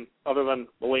 I mean, other than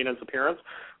Melina's appearance.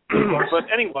 But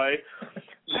anyway,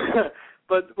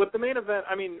 but with the main event,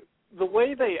 I mean, the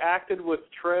way they acted with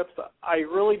Trips, I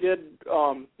really did,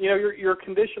 you're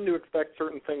conditioned to expect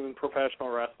certain things in professional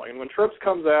wrestling. And when Trips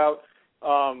comes out,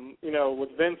 with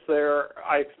Vince there,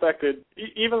 I expected,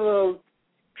 even though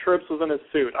Trips was in his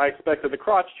suit, I expected the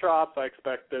crotch chops, I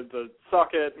expected the suck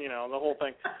it, the whole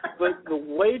thing. But the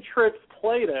way Trips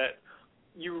played it,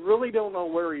 you really don't know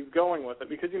where he's going with it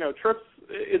because, Trips,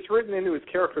 it's written into his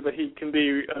character that he can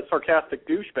be a sarcastic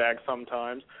douchebag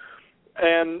sometimes.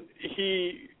 And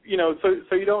he,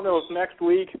 so you don't know if next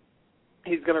week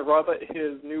he's going to rub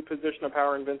his new position of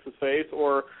power in Vince's face,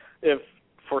 or if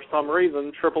for some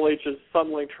reason Triple H is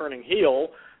suddenly turning heel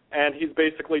and he's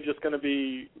basically just going to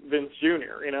be Vince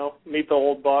Jr. Meet the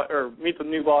old boss or meet the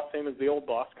new boss, same as the old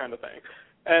boss kind of thing.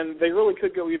 And they really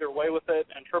could go either way with it.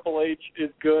 And Triple H is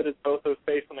good as both a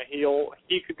face and a heel.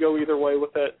 He could go either way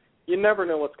with it. You never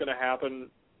know what's going to happen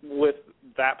with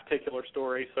that particular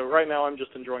story. So right now I'm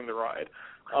just enjoying the ride.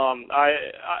 I'm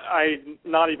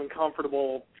not even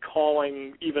comfortable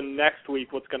calling even next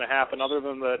week what's going to happen, other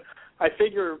than that I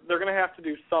figure they're going to have to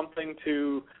do something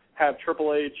to have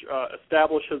Triple H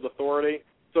establish his authority.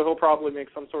 So he'll probably make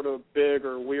some sort of big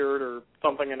or weird or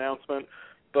something announcement.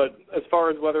 But as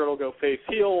far as whether it'll go face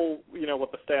heel,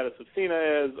 what the status of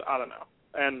Cena is, I don't know.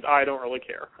 And I don't really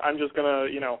care. I'm just going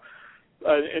to,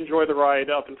 enjoy the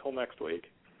ride up until next week.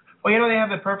 Well, they have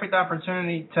the perfect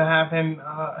opportunity to have him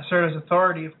assert his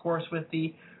authority, of course, with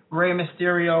the Rey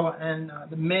Mysterio and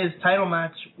the Miz title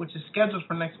match, which is scheduled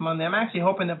for next Monday. I'm actually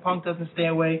hoping that Punk doesn't stay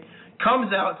away,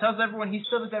 comes out, tells everyone he's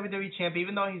still the WWE champion,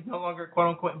 even though he's no longer,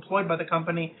 quote-unquote, employed by the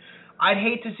company. I'd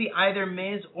hate to see either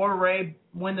Miz or Rey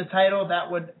win the title.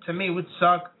 That would, to me, would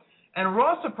suck. And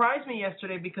Raw surprised me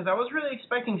yesterday because I was really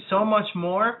expecting so much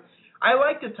more. I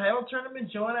like the title tournament.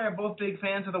 Joe and I are both big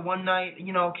fans of the one night,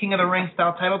 King of the Ring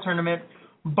style title tournament.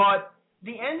 But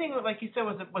the ending, like you said,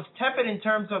 was tepid in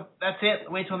terms of that's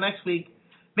it. Wait till next week.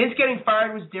 Vince getting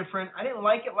fired was different. I didn't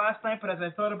like it last night, but as I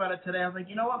thought about it today, I was like,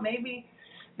 you know what? Maybe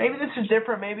this is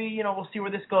different. Maybe we'll see where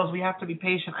this goes. We have to be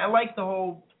patient. I like the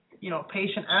whole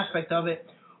patient aspect of it.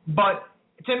 But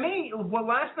to me, what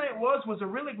last night was a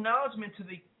real acknowledgement to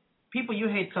the people you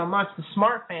hate so much, the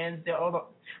smart fans, the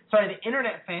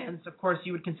internet fans. Of course,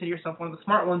 you would consider yourself one of the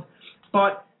smart ones,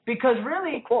 but because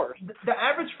really, of course, the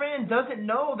average fan doesn't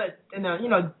know that,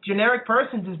 generic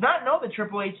person does not know that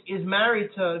Triple H is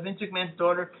married to Vince McMahon's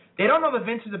daughter. They don't know that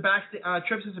Vince is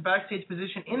Trips is a backstage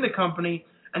position in the company,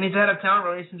 and he's head of talent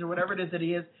relations or whatever it is that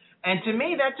he is. And to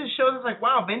me, that just shows us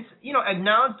wow, Vince,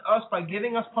 acknowledged us by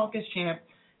giving us Punk as champ.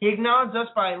 He acknowledged us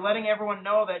by letting everyone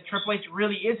know that Triple H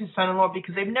really is his son-in-law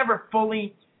because they've never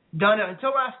fully done it. Until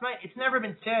last night, it's never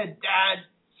been said, Dad,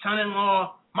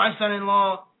 son-in-law, my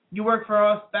son-in-law, you work for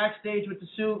us, backstage with the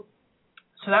suit.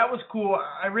 So that was cool.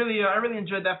 I really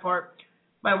enjoyed that part.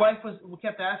 My wife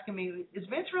kept asking me, is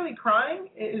Vince really crying?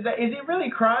 Is he really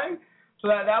crying? So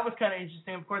that was kind of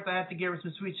interesting. Of course, I had to give her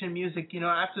some sweet chin music,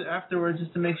 afterwards,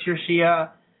 just to make sure she,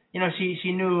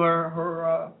 she knew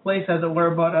her place, as it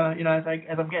were. But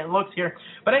as I'm getting looks here.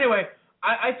 But anyway,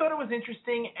 I thought it was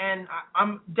interesting, and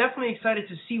I'm definitely excited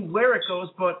to see where it goes.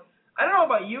 But I don't know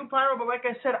about you, Pyro, but like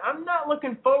I said, I'm not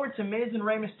looking forward to Miz and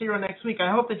Rey Mysterio next week.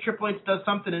 I hope that Triple H does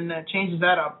something and changes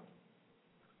that up.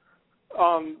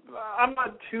 I'm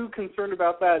not too concerned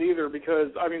about that either because,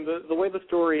 I mean, the way the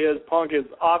story is, Punk is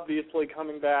obviously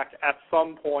coming back at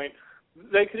some point.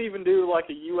 They could even do like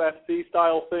a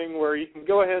UFC-style thing where you can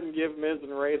go ahead and give Miz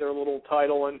and Rey their little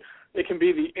title, and it can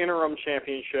be the interim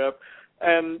championship.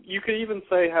 And you could even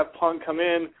say have Punk come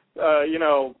in,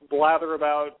 blather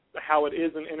about how it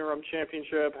is an interim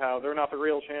championship, how they're not the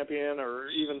real champion, or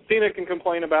even Cena can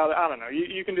complain about it. I don't know.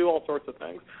 You can do all sorts of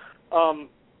things.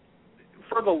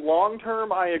 For the long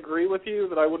term, I agree with you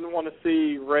that I wouldn't want to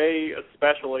see Rey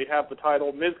especially have the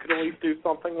title. Miz could at least do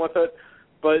something with it.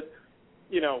 But,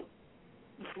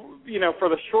 for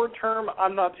the short term,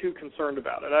 I'm not too concerned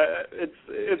about it.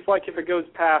 It's like if it goes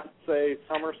past, say,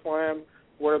 SummerSlam,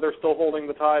 where they're still holding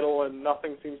the title and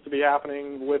nothing seems to be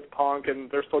happening with Punk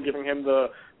and they're still giving him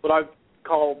what I've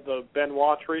called the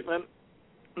Benoit treatment,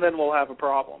 then we'll have a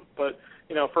problem. But,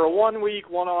 for a 1 week,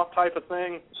 one-off type of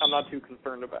thing, I'm not too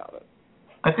concerned about it.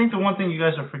 I think the one thing you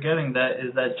guys are forgetting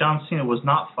is that John Cena was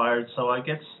not fired, so I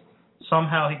guess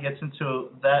somehow he gets into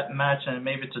that match and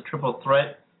maybe it's a triple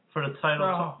threat for the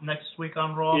title next week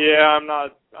on Raw. Yeah,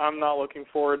 I'm not looking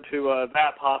forward to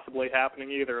that possibly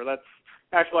happening either. That's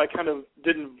actually, I kind of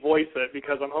didn't voice it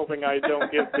because I'm hoping I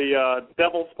don't give the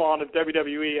devil spawn of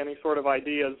WWE any sort of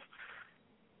ideas.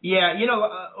 Yeah,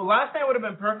 last night would have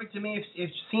been perfect to me if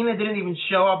Cena didn't even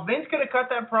show up. Vince could have cut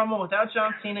that promo without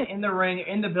John Cena in the ring,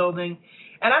 in the building.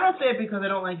 And I don't say it because I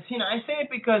don't like Cena. I say it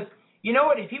because, you know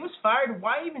what, if he was fired,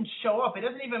 why even show up? It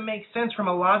doesn't even make sense from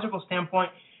a logical standpoint.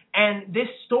 And this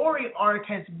story arc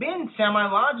has been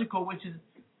semi-logical, which is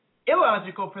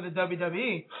illogical for the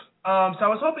WWE. So I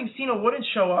was hoping Cena wouldn't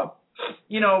show up,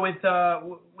 with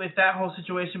that whole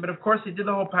situation. But, of course, they did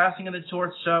the whole passing of the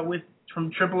torch from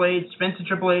Triple H, Vince to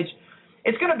Triple H.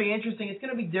 It's going to be interesting. It's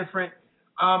going to be different.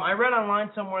 I read online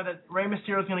somewhere that Rey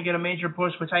Mysterio is going to get a major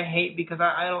push, which I hate because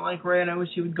I don't like Rey and I wish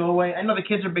he would go away. I know the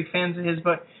kids are big fans of his,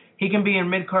 but he can be in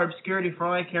mid-card obscurity for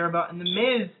all I care about. And The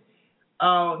Miz,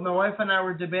 my wife and I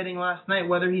were debating last night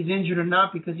whether he's injured or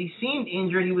not because he seemed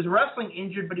injured. He was wrestling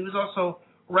injured, but he was also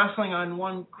wrestling on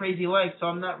one crazy leg, so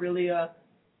I'm not really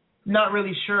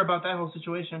sure about that whole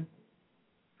situation.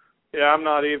 Yeah, I'm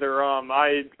not either.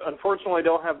 I unfortunately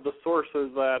don't have the sources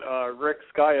that Rick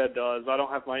Skaya does. I don't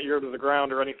have my ear to the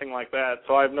ground or anything like that,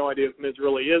 so I have no idea if Miz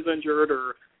really is injured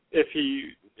or if he,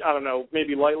 I don't know,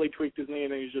 maybe lightly tweaked his knee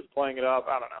and he's just playing it up.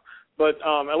 I don't know. But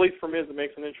at least for Miz, it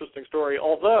makes an interesting story.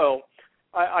 Although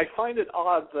I find it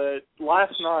odd that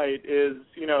last night is,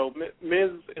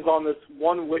 Miz is on this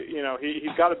one,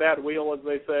 he's got a bad wheel, as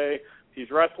they say. He's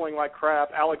wrestling like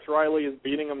crap. Alex Riley is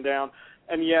beating him down,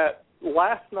 and yet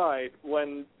last night,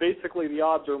 when basically the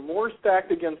odds are more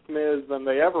stacked against Miz than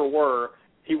they ever were,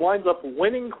 he winds up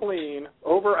winning clean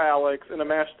over Alex in a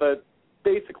match that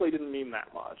basically didn't mean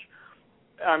that much.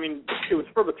 I mean, it was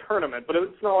for the tournament, but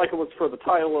it's not like it was for the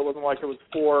title. It wasn't like it was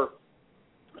for,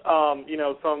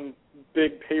 some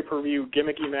big pay-per-view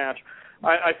gimmicky match.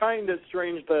 I find it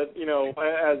strange that,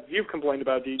 as you've complained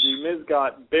about, DG, Miz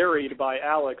got buried by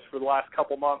Alex for the last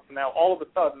couple months, and now all of a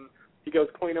sudden he goes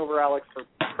clean over Alex for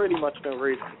pretty much no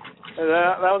reason. And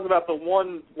that was about the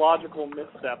one logical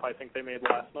misstep I think they made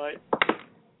last night.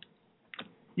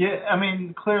 Yeah, I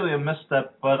mean, clearly a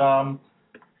misstep, but,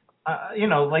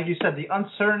 like you said, the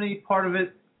uncertainty part of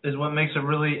it is what makes it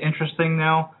really interesting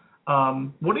now.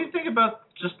 What do you think about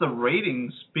just the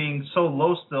ratings being so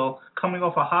low still, coming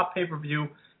off a hot pay-per-view,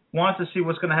 wanted to see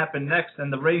what's going to happen next,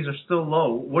 and the ratings are still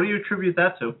low? What do you attribute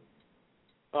that to?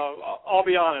 I'll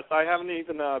be honest, I haven't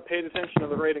even paid attention to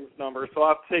the ratings numbers, so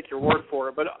I'll have to take your word for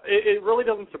it. But it really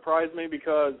doesn't surprise me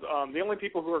because the only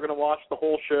people who are going to watch the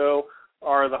whole show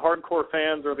are the hardcore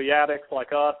fans or the addicts like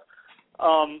us.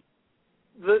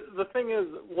 The thing is,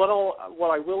 what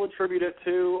I will attribute it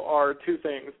to are two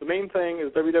things. The main thing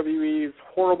is WWE's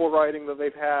horrible writing that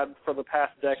they've had for the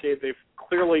past decade. They've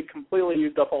clearly completely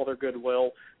used up all their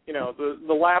goodwill.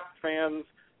 The lapsed fans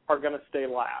are going to stay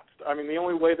lapsed. I mean, the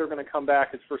only way they're going to come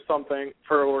back is for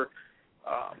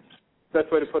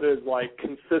best way to put it is like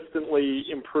consistently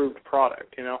improved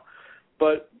product,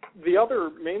 But the other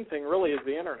main thing really is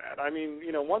the internet. I mean,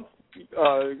 once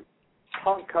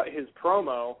Punk cut his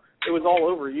promo, it was all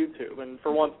over YouTube, and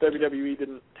for once WWE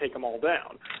didn't take them all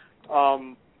down.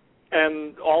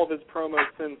 and all of his promos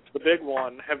since the big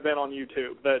one have been on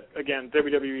YouTube that, again,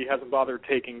 WWE hasn't bothered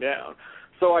taking down.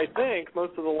 So I think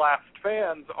most of the Last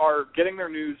fans are getting their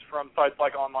news from sites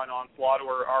like Online Onslaught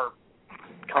or our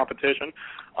competition,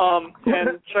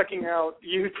 and checking out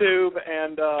YouTube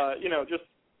and, just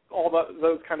all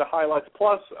those kind of highlights.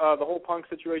 Plus, the whole Punk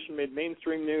situation made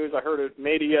mainstream news. I heard it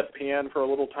made ESPN for a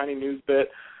little tiny news bit.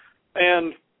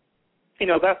 And,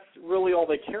 that's really all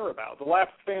they care about. The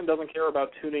Last fan doesn't care about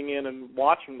tuning in and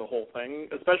watching the whole thing,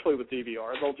 especially with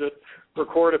DVR. They'll just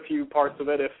record a few parts of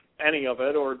it, if any of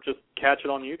it, or just catch it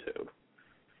on YouTube.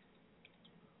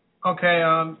 Okay,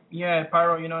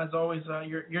 Pyro, as always,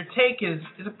 your take is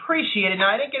appreciated.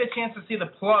 Now, I didn't get a chance to see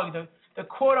the plug, the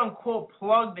quote-unquote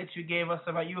plug that you gave us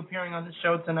about you appearing on the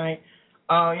show tonight,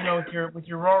 with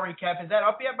your Raw recap. Is that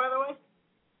up yet, by the way?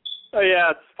 Oh,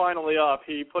 yeah, it's finally up.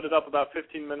 He put it up about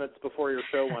 15 minutes before your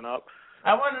show went up.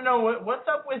 I want to know what's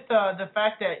up with the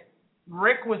fact that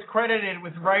Rick was credited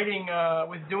with writing,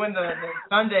 with doing the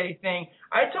Sunday thing.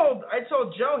 I told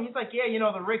Joe, he's like, yeah,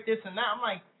 the Rick this and that. I'm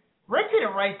like, Rick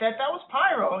didn't write that. That was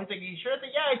Pyro. He's like, you sure? I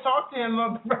said, yeah, I talked to him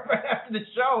right after the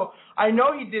show. I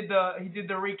know he did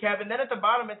the recap. And then at the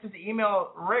bottom it says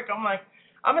email Rick. I'm like,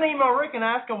 I'm gonna email Rick and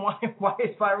ask him why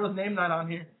is Pyro's name not on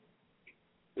here.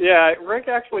 Yeah, Rick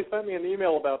actually sent me an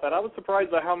email about that. I was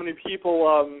surprised at how many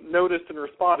people noticed and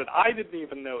responded. I didn't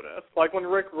even notice. Like when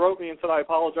Rick wrote me and said, I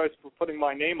apologize for putting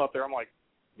my name up there, I'm like,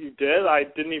 you did? I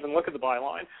didn't even look at the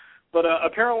byline. But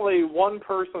apparently one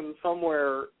person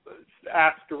somewhere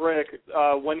asked Rick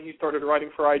when he started writing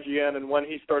for IGN and when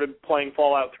he started playing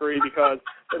Fallout 3 because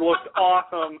it looked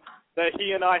awesome that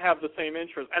he and I have the same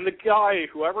interest. And the guy,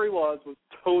 whoever he was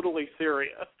totally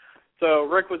serious. So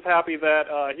Rick was happy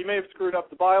that he may have screwed up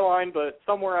the byline, but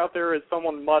somewhere out there is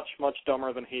someone much, much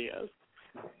dumber than he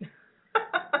is.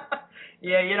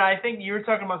 Yeah, I think you were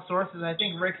talking about sources. I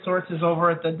think Rick's sources over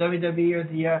at the WWE or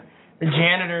the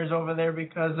janitors over there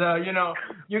because,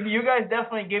 you guys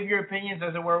definitely give your opinions,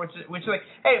 as it were, which is like,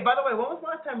 hey, by the way, when was the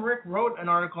last time Rick wrote an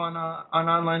article on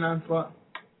Online Onslaught?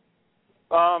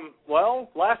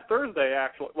 Last Thursday,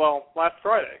 actually. Well, last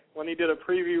Friday, when he did a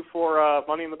preview for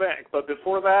Money in the Bank. But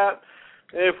before that,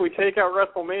 if we take out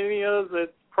WrestleManias,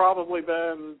 it's probably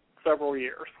been several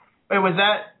years. Wait, was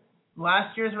that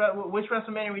last year's? Which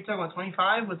WrestleMania were we talking about?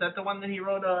 25? Was that the one that he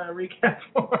wrote a recap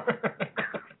for?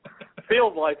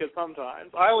 Feels like it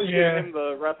sometimes. I always give him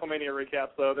the WrestleMania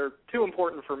recaps, though. They're too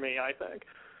important for me, I think.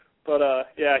 But,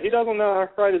 he doesn't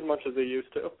write as much as he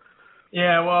used to.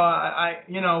 Yeah,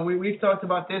 well, we've talked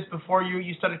about this before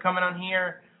you started coming on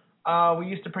here. We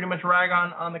used to pretty much rag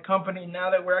on the company. Now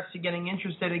that we're actually getting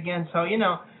interested again, so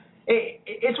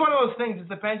it's one of those things. It's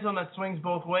the pendulum that swings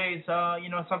both ways.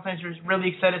 Sometimes you're really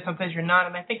excited, sometimes you're not.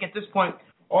 And I think at this point,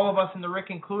 all of us, and the Rick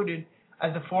included,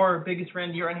 as the 4 biggest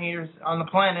Randy Orton haters on the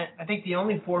planet, I think the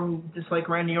only 4 who dislike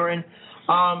Randy Orton.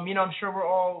 I'm sure we're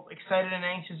all excited and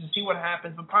anxious to see what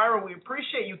happens. But Pyro, we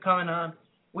appreciate you coming on.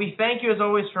 We thank you, as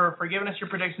always, for giving us your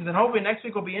predictions, and hopefully next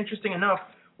week will be interesting enough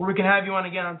where we can have you on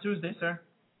again on Tuesday, sir.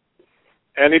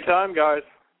 Anytime, guys.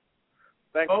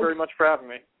 Thanks very much for having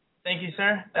me. Thank you,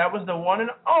 sir. That was the one and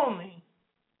only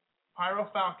Pyro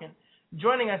Falcon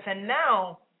joining us. And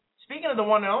now, speaking of the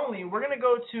one and only, we're going to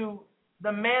go to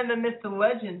the man, the myth, the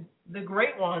legend, the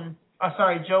great one. Oh,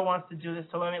 sorry, Joe wants to do this,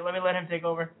 so let me let him take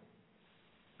over.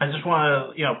 I just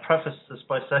want to, preface this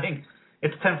by saying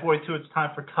it's 10:42. It's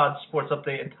time for Todd's Sports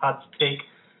Update and Todd's Take.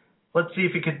 Let's see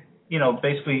if he could,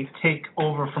 basically take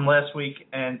over from last week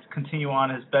and continue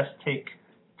on his best take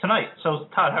tonight. So,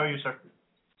 Todd, how are you, sir?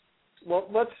 Well,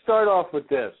 let's start off with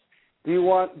this. Do you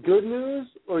want good news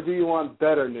or do you want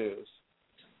better news?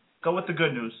 Go with the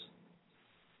good news.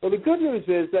 Well, the good news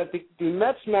is that the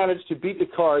Mets managed to beat the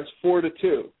Cards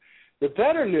 4-2. The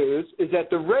better news is that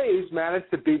the Rays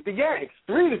managed to beat the Yanks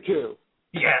 3-2.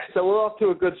 Yes. So we're off to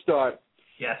a good start.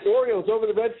 Yes. Orioles over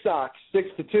the Red Sox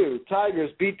 6-2. Tigers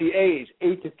beat the A's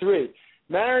 8-3.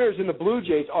 Mariners and the Blue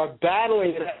Jays are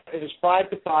battling it. It is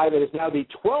 5-5. It is now the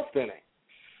 12th inning.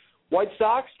 White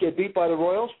Sox get beat by the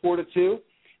Royals 4-2.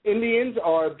 Indians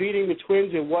are beating the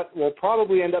Twins in what will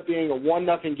probably end up being a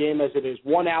 1-0 game as it is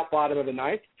 1 out bottom of the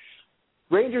ninth.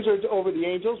 Rangers are over the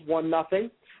Angels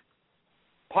 1-0.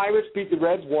 Pirates beat the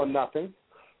Reds 1-0.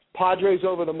 Padres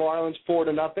over the Marlins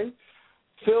 4-0.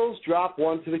 Phils drop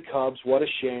 1 to the Cubs. What a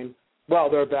shame. Well,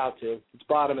 they're about to. It's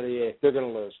bottom of the 8th. They're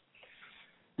going to lose.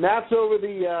 Nats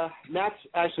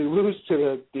actually lose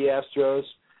to the Astros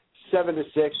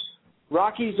 7-6.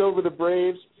 Rockies over the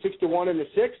Braves 6-1 in the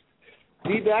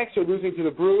 6th. D-backs are losing to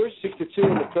the Brewers 6-2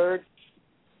 in the 3rd.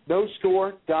 No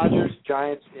score. Dodgers,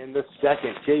 Giants in the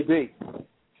 2nd. JB.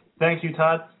 Thank you,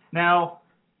 Todd. Now,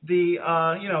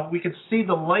 we could see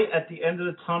the light at the end of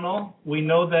the tunnel. We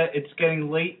know that it's getting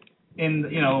late in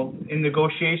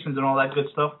negotiations and all that good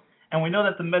stuff, and we know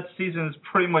that the Mets season is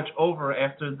pretty much over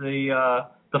after the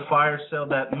fire sale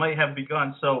that might have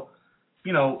begun. So,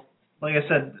 like I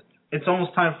said, it's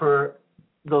almost time for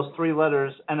those three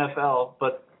letters NFL,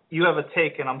 but you have a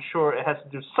take, and I'm sure it has to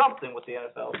do something with the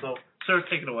NFL. So, sir,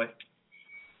 take it away.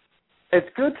 It's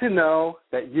good to know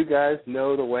that you guys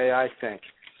know the way I think.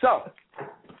 So,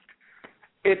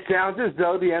 it sounds as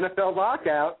though the NFL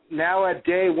lockout, now at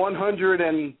day 100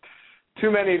 and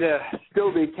too many to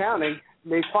still be counting,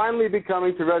 may finally be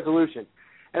coming to resolution.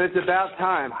 And it's about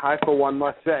time, I for one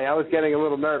must say. I was getting a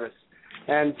little nervous.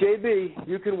 And, JB,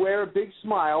 you can wear a big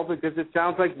smile because it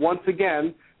sounds like once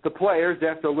again the players,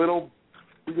 after a little,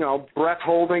 breath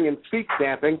holding and feet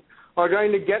stamping, are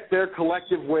going to get their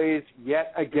collective ways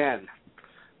yet again.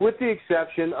 With the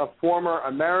exception of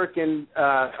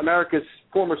America's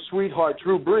former sweetheart,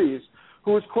 Drew Brees,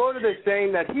 who was quoted as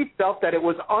saying that he felt that it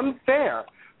was unfair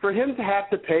for him to have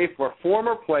to pay for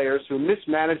former players who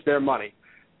mismanaged their money.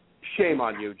 Shame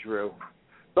on you, Drew.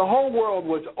 The whole world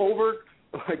was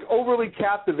overly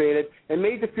captivated and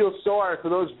made to feel sorry for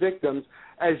those victims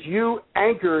as you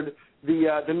anchored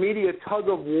the media tug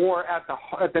of war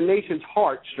at the nation's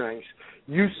heartstrings.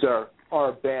 You, sir, are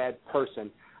a bad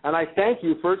person. And I thank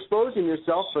you for exposing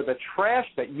yourself for the trash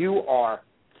that you are.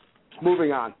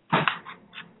 Moving on.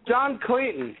 John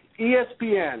Clayton,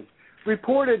 ESPN,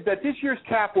 reported that this year's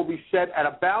cap will be set at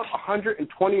about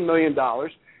 $120 million,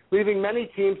 leaving many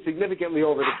teams significantly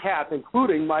over the cap,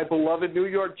 including my beloved New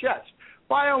York Jets,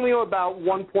 by only about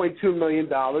 $1.2 million,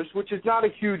 which is not a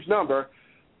huge number.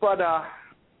 But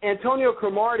Antonio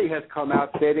Cromartie has come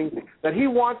out stating that he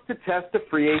wants to test the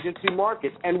free agency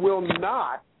market and will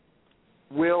not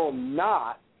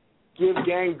give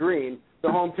Gang Green the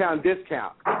hometown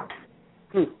discount.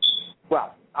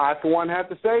 Well, I, for one, have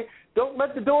to say, don't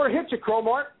let the door hit you,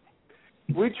 Cromart.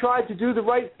 We tried to do the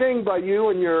right thing by you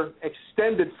and your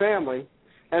extended family,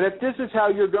 and if this is how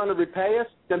you're going to repay us,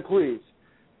 then please,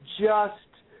 just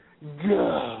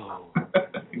go.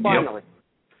 Finally,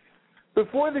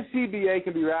 before the CBA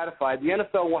can be ratified, the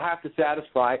NFL will have to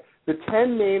satisfy the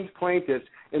 10 named plaintiffs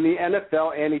in the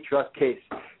NFL antitrust case.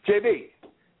 JB,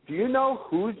 do you know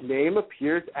whose name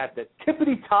appears at the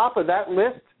tippity top of that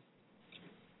list?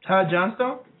 Todd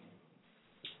Johnstone?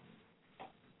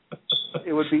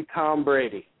 It would be Tom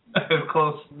Brady.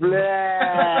 Close.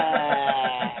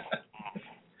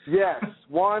 Yes,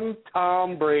 one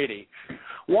Tom Brady.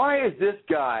 Why is this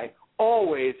guy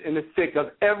always in the thick of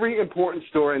every important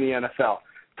story in the NFL?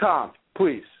 Tom,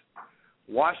 please,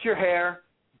 wash your hair,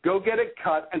 go get it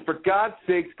cut, and for God's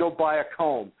sakes, go buy a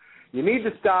comb. You need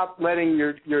to stop letting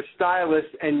your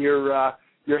stylist and your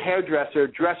hairdresser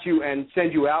dress you and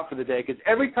send you out for the day, because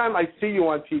every time I see you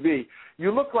on TV,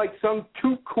 you look like some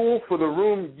too cool for the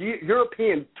room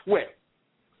European twit.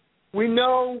 We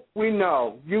know. You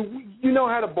know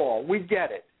how to ball. We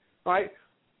get it, right?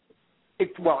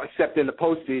 Well, except in the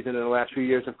postseason in the last few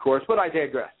years, of course, but I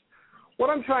digress. What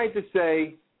I'm trying to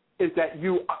say is that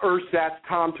you, ersatz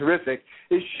Tom Terrific,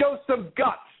 is show some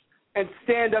guts and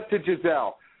stand up to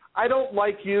Giselle. I don't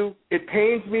like you. It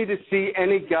pains me to see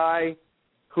any guy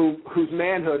whose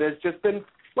manhood has just been,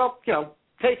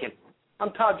 taken.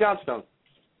 I'm Todd Johnstone.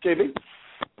 JB?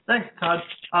 Thanks, Todd.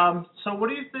 So what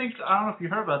do you think? I don't know if you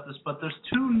heard about this, but there's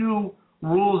two new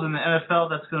rules in the NFL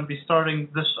that's going to be starting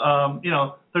this.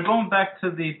 They're going back to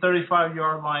the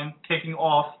 35-yard line, kicking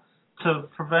off to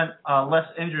prevent less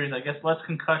injuries, I guess, less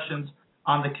concussions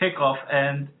on the kickoff.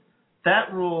 And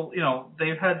that rule,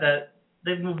 they've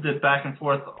moved it back and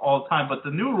forth all the time. But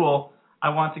the new rule, I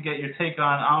want to get your take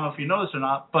on. I don't know if you know this or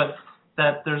not, but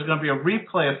that there's going to be a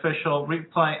replay official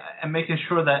and making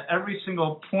sure that every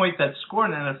single point that's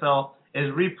scored in the NFL is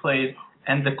replayed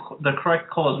and the correct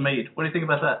call is made. What do you think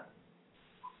about that?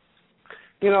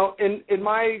 In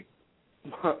my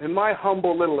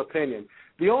humble little opinion,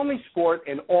 the only sport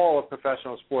in all of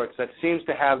professional sports that seems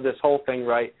to have this whole thing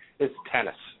right is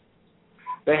tennis.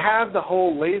 They have the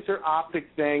whole laser optic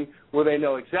thing where they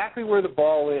know exactly where the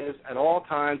ball is at all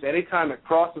times, anytime it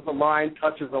crosses the line,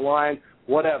 touches the line,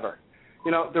 whatever.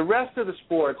 The rest of the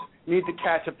sports need to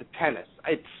catch up to tennis.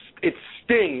 It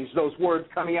stings, those words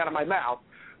coming out of my mouth,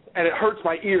 and it hurts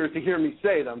my ears to hear me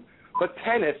say them. But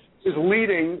tennis is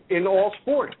leading in all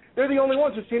sports. They're the only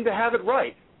ones who seem to have it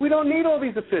right. We don't need all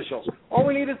these officials. All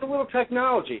we need is a little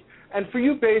technology. And for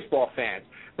you baseball fans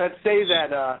that say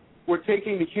that we're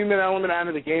taking the human element out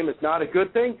of the game is not a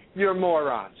good thing, you're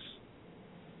morons.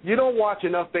 You don't watch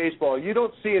enough baseball. You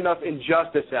don't see enough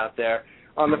injustice out there.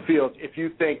 on the field if you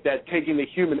think that taking the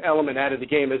human element out of the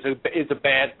game is a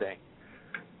bad thing.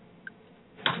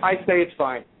 I say it's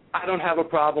fine. I don't have a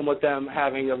problem with them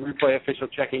having a replay official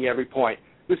checking every point.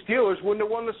 The Steelers wouldn't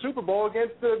have won the Super Bowl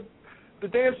against the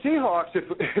damn Seahawks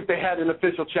if they had an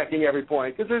official checking every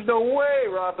point, because there's no way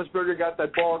Roethlisberger got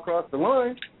that ball across the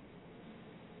line.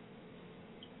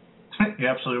 You're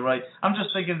absolutely right. I'm just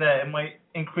thinking that it might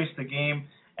increase the game,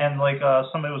 and like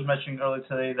somebody was mentioning earlier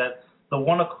today, that the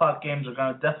 1 o'clock games are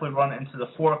going to definitely run into the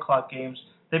 4 o'clock games.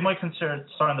 They might consider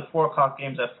starting the 4 o'clock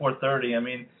games at 4:30. I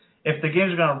mean, if the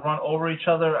games are going to run over each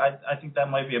other, I think that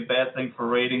might be a bad thing for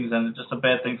ratings and just a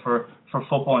bad thing for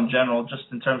football in general, just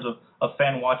in terms of a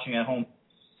fan watching at home.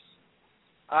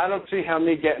 I don't see how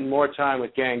me getting more time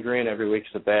with Gangrene every week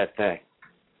is a bad thing.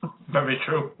 Very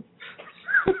true.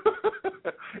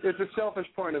 It's a selfish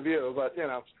point of view, but,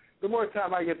 the more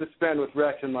time I get to spend with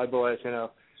Rex and my boys,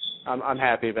 I'm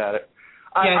happy about it.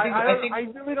 I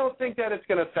really don't think that it's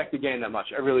going to affect the game that much.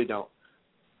 I really don't.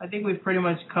 I think we've pretty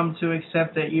much come to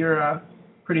accept that you're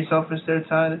pretty selfish there,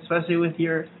 Todd, especially with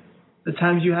the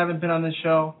times you haven't been on the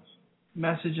show,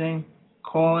 messaging,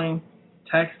 calling,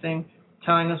 texting,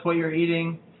 telling us what you're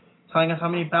eating, telling us how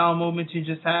many bowel movements you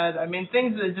just had. I mean,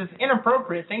 things that are just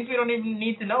inappropriate, things we don't even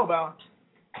need to know about.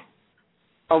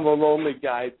 I'm a lonely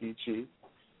guy, DG.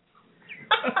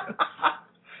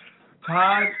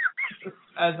 Todd,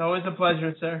 as always, a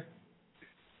pleasure, sir.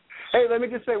 Hey, let me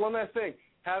just say one last thing.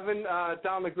 Having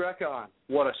Don McGreca on,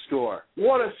 what a score.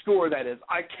 What a score that is.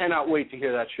 I cannot wait to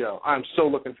hear that show. I'm so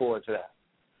looking forward to that.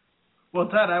 Well,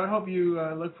 Todd, I would hope you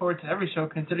look forward to every show,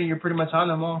 considering you're pretty much on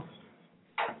them all.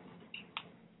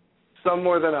 Some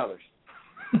more than others.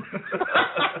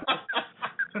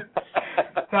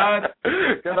 Todd.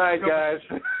 Good night, guys.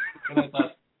 Good night,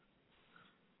 Todd.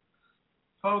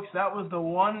 Folks, that was the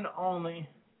one and only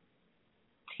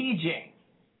TJ,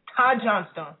 Todd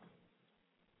Johnstone,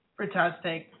 for Todd's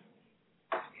Take.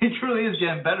 He truly is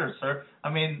getting better, sir.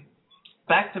 I mean,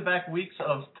 back-to-back weeks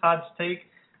of Todd's Take,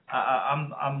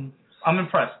 I'm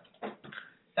impressed.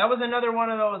 That was another one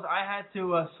of those I had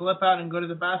to slip out and go to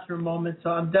the bathroom moments,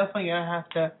 so I'm definitely gonna have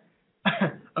to.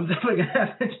 I'm definitely gonna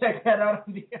have to check that out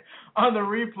on the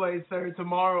replay, sir,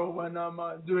 tomorrow when I'm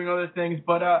doing other things.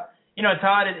 But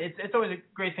Todd, it's always a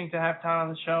great thing to have Todd on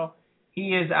the show.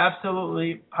 He is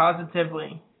absolutely,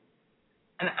 positively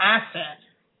an asset.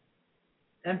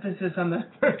 Emphasis on the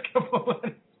first couple of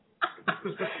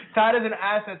Todd is an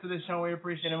asset to the show. We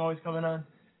appreciate him always coming on.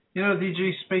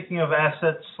 DG, speaking of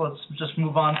assets, let's just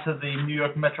move on to the New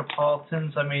York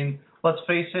Metropolitans. I mean, let's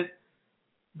face it,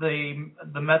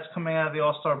 the Mets coming out of the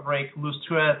All-Star break lose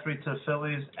 2 out of 3 to the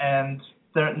Phillies, and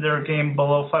they're a game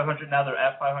below 500. Now they're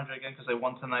at 500 again because they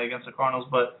won tonight against the Cardinals.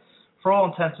 But for all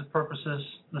intents and purposes,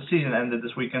 the season ended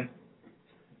this weekend.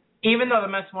 Even though the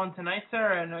Mets won tonight,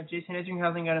 sir, and Jason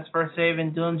Edginghausen got his first save,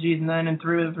 and Dylan G's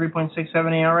 9-3 with a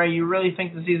 3.67 ERA, you really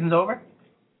think the season's over?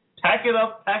 Pack it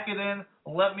up, pack it in,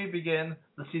 let me begin.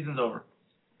 The season's over.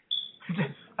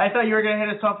 I thought you were going to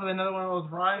hit us off with another one of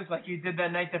those rhymes like you did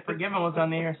that night that Forgiven was on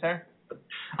the air, sir.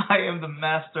 I am the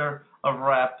master of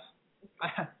rap.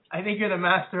 I think you're the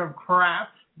master of crap.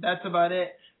 That's about it.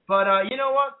 But you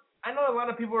know what? I know a lot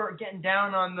of people are getting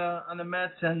down on the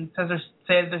Mets and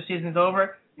say their season's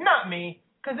over. Not me,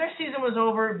 because their season was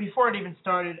over before it even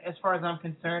started, as far as I'm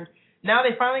concerned. Now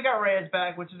they finally got Reyes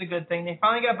back, which is a good thing. They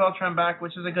finally got Beltran back,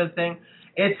 which is a good thing.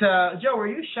 It's Joe, were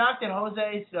you shocked that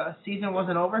Jose's season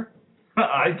wasn't over?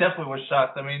 I definitely was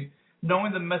shocked. I mean,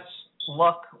 knowing the Mets'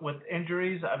 luck with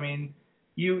injuries, I mean,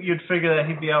 you'd figure that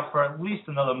he'd be out for at least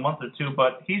another month or two,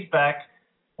 but he's back.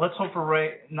 Let's hope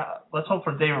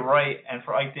for David Wright and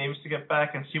for Ike Davis to get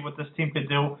back and see what this team could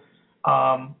do.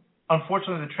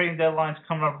 Unfortunately, the trading deadline's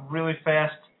coming up really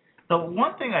fast. The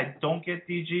one thing I don't get,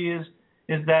 DG,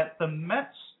 is that the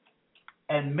Mets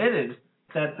admitted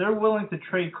that they're willing to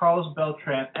trade Carlos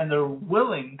Beltran and they're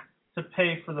willing to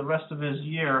pay for the rest of his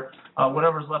year,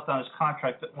 whatever's left on his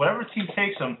contract. Whatever team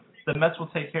takes him, the Mets will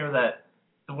take care of that,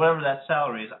 whatever that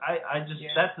salary is.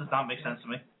 That does not make sense to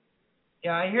me.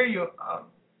 Yeah, I hear you.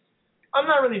 I'm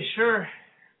not really sure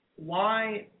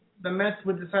why the Mets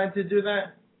would decide to do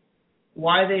that,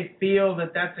 why they feel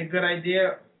that that's a good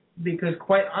idea, because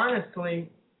quite honestly,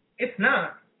 it's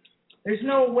not. There's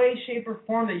no way, shape, or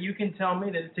form that you can tell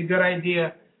me that it's a good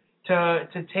idea to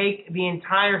take the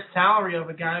entire salary of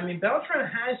a guy. I mean, Beltran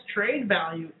has trade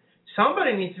value.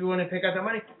 Somebody needs to be willing to pick up that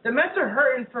money. The Mets are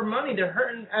hurting for money. They're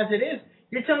hurting as it is.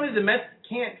 You're telling me the Mets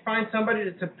can't find somebody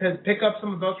to pick up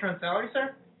some of Beltran's salary,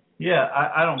 sir? Yeah,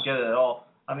 I don't get it at all.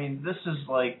 I mean, this is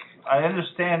like, I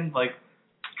understand, like,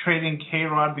 trading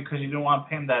K-Rod because you didn't want to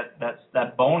pay him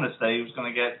that bonus that he was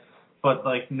going to get But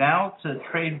like now to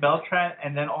trade Beltran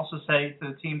and then also say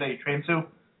to the team that you trade him to,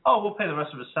 oh, we'll pay the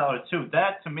rest of his salary too.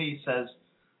 That to me says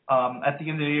at the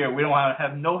end of the year we don't want to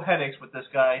have no headaches with this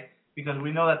guy because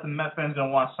we know that the Met fans going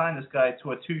to want to sign this guy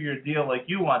to a 2-year deal like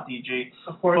you want, DG.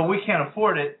 Of course. But we can't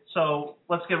afford it, so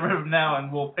let's get rid of him now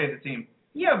and we'll pay the team.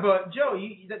 Yeah, but Joe,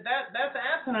 that's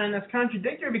asinine. That's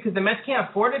contradictory because the Mets can't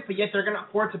afford it, but yet they're going to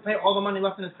afford to pay all the money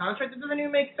left in his contract. It doesn't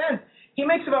even make sense. He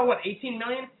makes about $18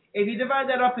 million. If you divide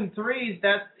that up in threes,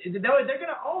 they're going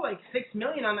to owe like $6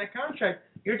 million on that contract.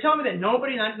 You're telling me that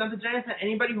nobody, not the Giants, not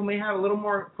anybody who may have a little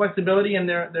more flexibility in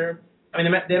their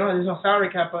there's no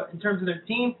salary cap, but in terms of their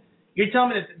team, you're telling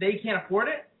me that they can't afford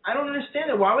it? I don't understand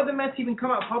it. Why would the Mets even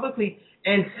come out publicly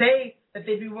and say that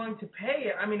they'd be willing to pay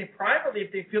it? I mean, privately,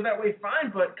 if they feel that way,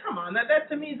 fine. But come on, that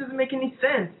to me doesn't make any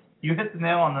sense. You hit the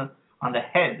nail on the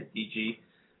head, DG.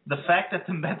 The fact that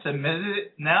the Mets admitted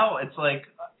it now, it's like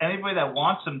anybody that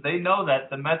wants him, they know that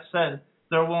the Mets said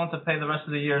they're willing to pay the rest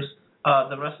of the year,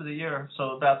 so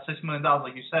about $6 million,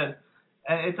 like you said.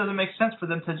 And it doesn't make sense for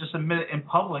them to just admit it in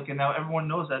public, and now everyone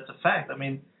knows that it's a fact. I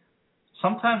mean,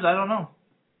 sometimes I don't know.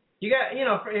 You got,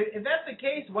 if that's the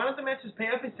case, why don't the Mets just pay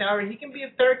up his salary? He can be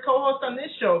a third co-host on this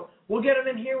show. We'll get him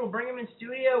in here. We'll bring him in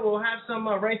studio. We'll have some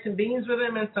rice and beans with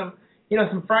him and some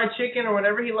fried chicken or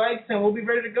whatever he likes, and we'll be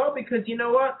ready to go because you know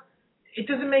what? It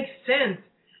doesn't make sense.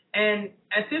 And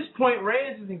at this point,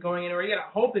 Reyes isn't going anywhere. You got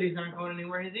to hope that he's not going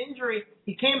anywhere. His injury,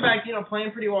 he came back,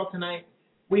 playing pretty well tonight.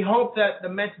 We hope that the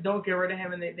Mets don't get rid of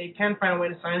him and they can find a way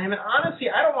to sign him. And honestly,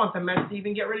 I don't want the Mets to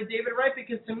even get rid of David Wright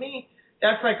because to me,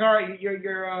 that's like, all right,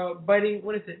 you're biting,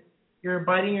 what is it? You're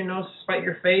biting your nose to spite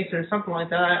your face or something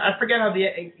like that. I forget how the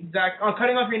exact,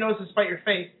 cutting off your nose to spite your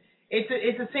face. It's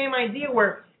the same idea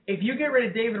where if you get rid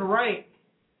of David Wright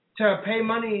to pay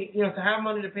money, to have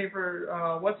money to pay for,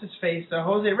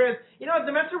 Jose Reyes, if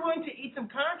the Mets are willing to eat some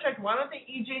contract, why don't they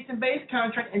eat Jason Bay's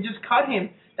contract and just cut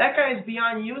him? That guy is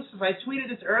beyond useless. I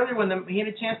tweeted this earlier when he had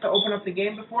a chance to open up the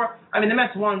game before. I mean, the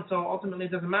Mets won, so ultimately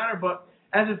it doesn't matter, but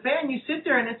as a fan, you sit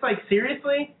there and it's like,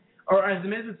 seriously? Or as the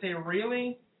Miz would say,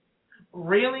 really?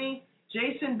 Really?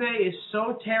 Jason Bay is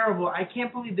so terrible. I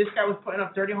can't believe this guy was putting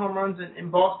up 30 home runs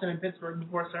in Boston and Pittsburgh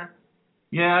before, sir.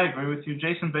 Yeah, I agree with you.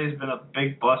 Jason Bay's been a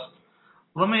big bust.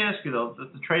 Let me ask you, though,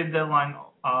 the trade deadline,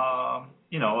 about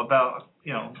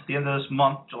the end of this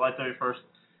month, July 31st,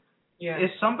 yeah.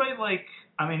 Is somebody like,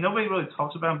 nobody really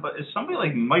talks about him, but is somebody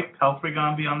like Mike Pelfrey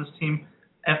going to be on this team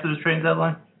after the trade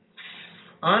deadline?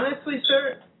 Honestly,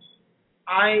 sir,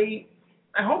 I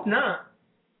hope not.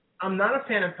 I'm not a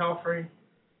fan of Pelfrey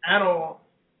at all.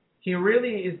 He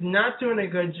really is not doing a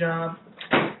good job.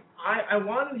 I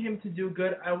wanted him to do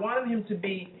good. I wanted him to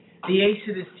be the ace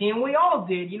of this team. We all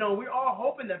did. We're all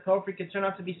hoping that Pelfrey could turn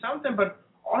out to be something, but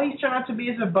all he's turned out to be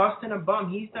is a bust and a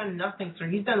bum. He's done nothing, sir.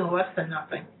 He's done less than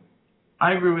nothing.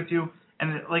 I agree with you.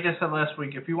 And like I said last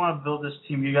week, if you want to build this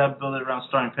team, you got to build it around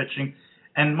starting pitching.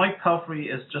 And Mike Pelfrey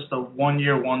is just a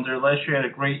one-year wonder. Last year he had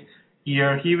a great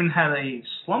year. He even had a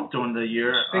slump during the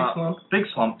year. Big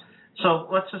slump. So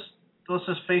let's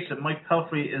just face it. Mike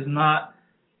Pelfrey is not,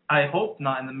 I hope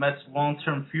not, in the Mets'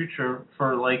 long-term future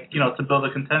for to build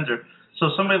a contender. So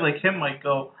somebody like him might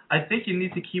go. I think you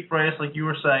need to keep Reyes, like you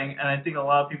were saying, and I think a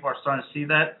lot of people are starting to see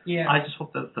that. Yeah. I just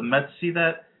hope that the Mets see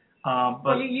that.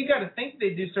 But you got to think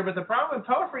they do, sir. But the problem with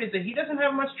Pelfrey is that he doesn't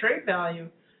have much trade value.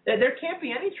 There can't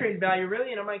be any trade value,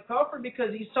 really, in a Mike Pelfrey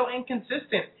because he's so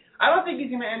inconsistent. I don't think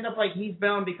he's going to end up like Heath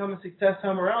Bell and become a success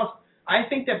somewhere else. I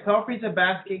think that Pelfrey's a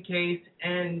basket case,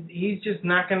 and he's just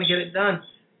not going to get it done.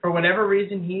 For whatever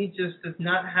reason, he just does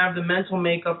not have the mental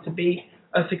makeup to be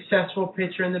a successful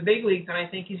pitcher in the big leagues, and I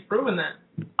think he's proven that.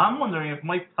 I'm wondering if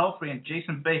Mike Pelfrey and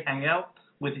Jason Bay hang out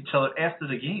with each other after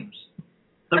the games.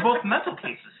 They're both mental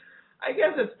cases. I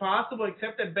guess it's possible,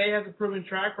 except that Bay has a proven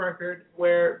track record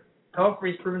where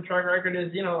Pelfrey's proven track record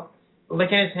is,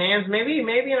 licking his hands. Maybe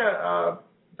in a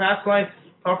past life,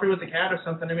 Pelfrey was a cat or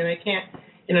something. I can't,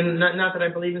 not that I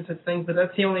believe in such things, but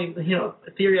that's the only,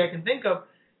 theory I can think of.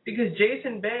 Because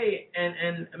Jason Bay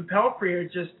and Pelfrey are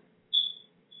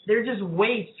they're just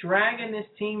weights dragging this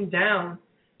team down.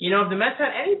 If the Mets had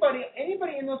anybody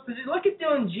in those positions, look at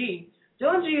Dylan G.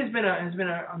 Dylan G has been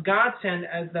a godsend,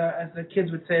 as the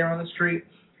kids would say around the street,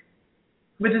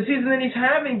 with the season that he's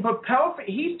having. But Pelfrey,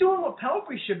 he's doing what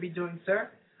Pelfrey should be doing, sir.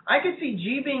 I could see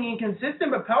G being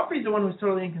inconsistent, but Pelfrey's the one who's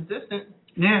totally inconsistent.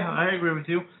 Yeah, I agree with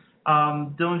you.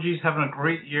 Dylan G's having a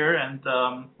great year, and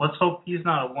let's hope he's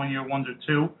not a one-year wonder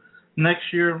too.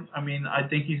 Next year, I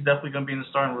think he's definitely going to be in the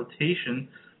starting rotation,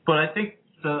 but I think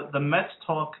the Mets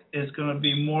talk is going to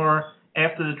be more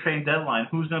after the trade deadline.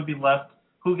 Who's going to be left?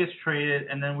 Who gets traded?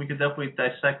 And then we could definitely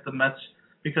dissect the Mets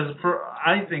because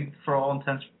I think for all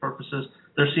intents and purposes,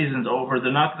 their season's over.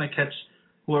 They're not going to catch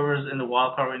whoever's in the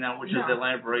wild card right now, which is the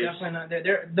Atlanta Braves. Definitely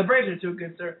not. The Braves are too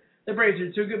good, sir. The Braves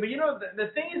are too good. But,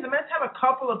 the thing is, the Mets have a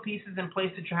couple of pieces in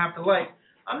place that you have to like.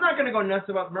 I'm not going to go nuts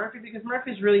about Murphy because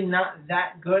Murphy's really not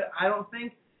that good, I don't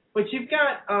think. But you've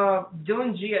got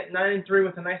Dylan G at 9-3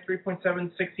 with a nice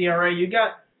 3.76 ERA. You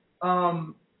got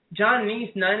John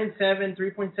Neese 9-7,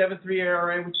 3.73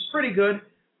 ERA, which is pretty good.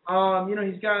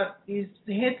 He's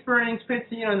hits per innings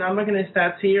pitched. And I'm looking at his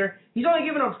stats here. He's only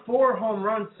given up 4 home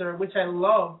runs, sir, which I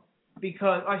love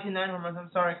because 9 home runs. I'm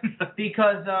sorry,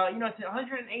 because it's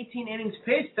 118 innings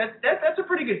pitched. That's a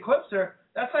pretty good clip, sir.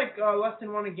 That's like less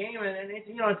than 1 a game, and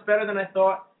it's better than I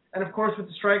thought. And of course, with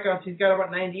the strikeouts, he's got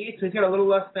about 98, so he's got a little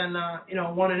less than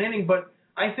 1 an inning. But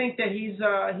I think that he's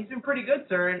been pretty good,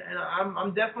 sir, and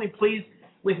I'm definitely pleased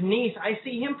with Neese. I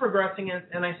see him progressing,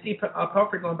 and I see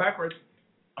Pelfrey going backwards.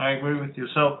 I agree with you.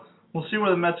 So we'll see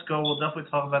where the Mets go. We'll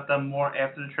definitely talk about them more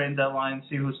after the trade deadline,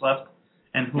 see who's left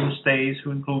and who stays,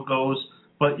 who goes.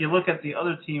 But you look at the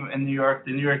other team in New York,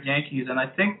 the New York Yankees, and I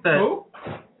think that who?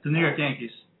 The New York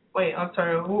Yankees. Wait, I'm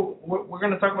sorry. Who? We're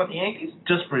going to talk about the Yankees?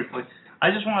 Just briefly.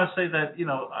 I just want to say that,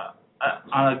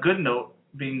 on a good note,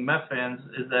 being Met fans,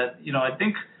 is that, I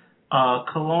think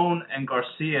Colon and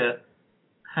Garcia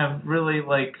have really,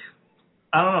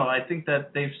 I think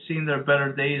that they've seen their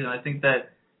better days, and I think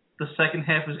that the second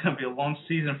half is going to be a long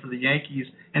season for the Yankees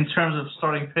in terms of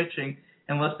starting pitching,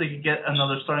 unless they could get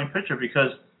another starting pitcher, because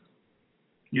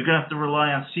you're going to have to rely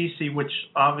on CeCe, which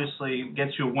obviously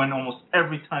gets you a win almost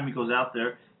every time he goes out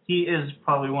there. He is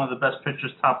probably one of the best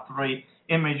pitchers, top 3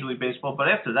 in Major League Baseball. But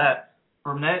after that,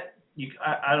 Burnett,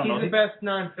 I don't know. He's the best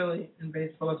non-Philly in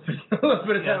baseball. Let's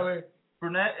put it that way.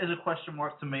 Burnett is a question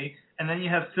mark to me. And then you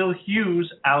have Phil Hughes,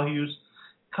 Al Hughes,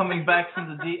 coming back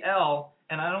from the DL.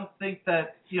 And I don't think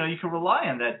that, you can rely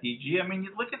on that, DG. I mean,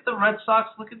 you look at the Red Sox,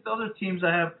 look at the other teams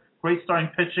that have great starting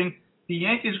pitching. The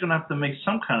Yankees are going to have to make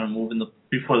some kind of move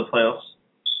before the playoffs.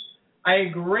 I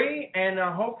agree, and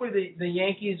hopefully the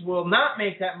Yankees will not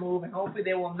make that move, and hopefully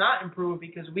they will not improve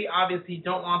because we obviously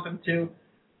don't want them to.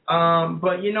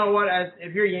 But you know what?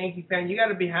 If you're a Yankee fan, you got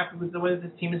to be happy with the way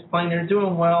this team is playing. They're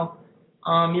doing well.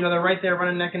 They're right there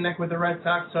running neck and neck with the Red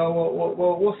Sox. So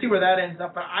we'll see where that ends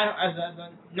up. But I, as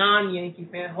a non-Yankee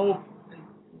fan, hope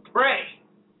and pray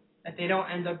that they don't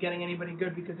end up getting anybody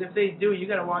good, because if they do, you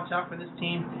got to watch out for this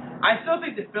team. I still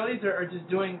think the Phillies are just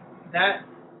doing that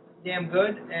damn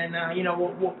good, and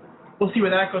we'll see where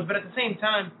that goes. But at the same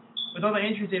time, with all the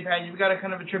injuries they've had, you've got to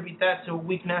kind of attribute that to a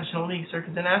weak National League, sir,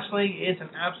 because the National League is an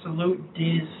absolute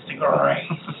disgrace.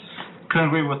 Couldn't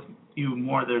agree with you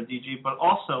more there, DG. But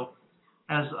also,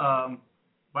 as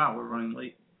wow, we're running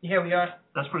late. Yeah, we are.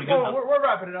 That's pretty good. Well, we're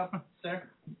wrapping it up, sir.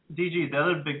 DG, the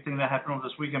other big thing that happened over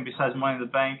this weekend besides Money in the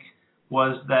Bank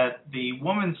was that the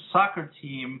women's soccer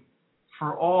team,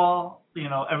 for all,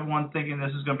 everyone thinking this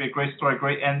is going to be a great story,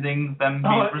 great ending, them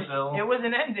beating Brazil. It was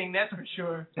an ending, that's for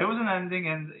sure. It was an ending,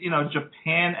 and,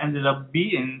 Japan ended up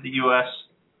beating the U.S.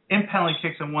 in penalty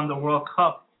kicks and won the World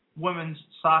Cup women's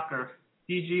soccer.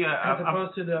 DG, as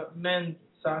opposed to the men's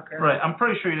soccer. Right. I'm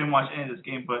pretty sure you didn't watch any of this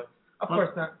game, but of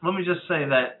course not. Let me just say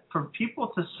that for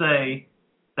people to say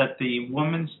that the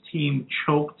women's team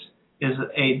choked is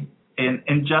an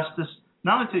injustice,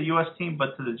 not only to the U.S. team,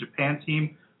 but to the Japan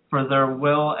team, for their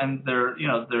will and their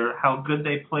how good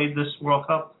they played this World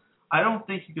Cup. I don't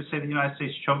think you could say the United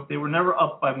States choked. They were never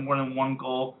up by more than 1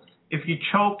 goal. If you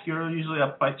choke, you're usually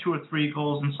up by 2 or 3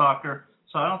 goals in soccer.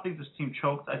 So I don't think this team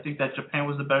choked. I think that Japan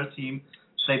was the better team.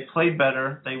 They played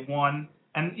better. They won.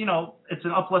 And, it's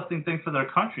an uplifting thing for their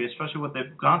country, especially what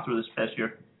they've gone through this past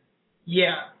year.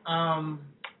 Yeah.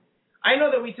 I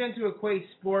know that we tend to equate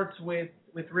sports with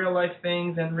real-life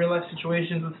things and real-life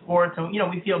situations with sports. And,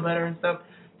 we feel better and stuff.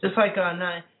 Just like,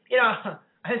 I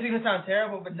think it's going to sound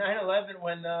terrible, but 9/11,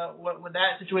 when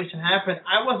that situation happened,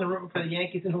 I wasn't rooting for the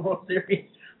Yankees in the World Series.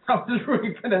 I was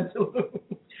rooting for them to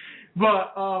lose.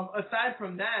 But aside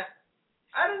from that,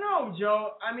 I don't know,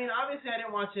 Joe. I mean, obviously I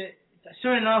didn't watch it.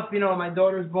 Soon enough, my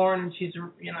daughter's born, and she's,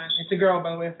 it's a girl,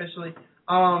 by the way, officially.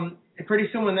 Pretty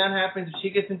soon when that happens, if she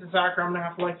gets into soccer, I'm going to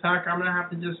have to like soccer. I'm going to have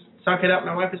to just suck it up.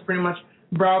 My wife has pretty much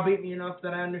browbeat me enough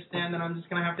that I understand that I'm just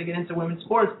going to have to get into women's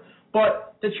sports.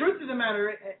 But the truth of the matter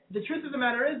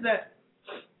is that,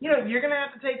 you're going to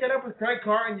have to take that up with Craig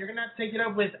Carr, and you're going to have to take it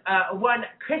up with one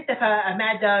Christopher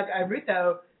Mad Dog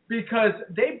Russo, because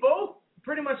they both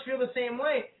pretty much feel the same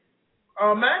way.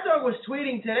 Mad Dog was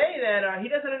tweeting today that he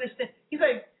doesn't understand. He's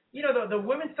like, the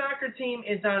women's soccer team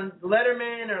is on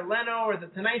Letterman or Leno or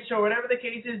The Tonight Show, whatever the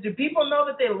case is. Do people know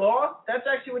that they lost? That's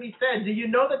actually what he said. Do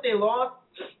you know that they lost?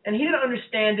 and he didn't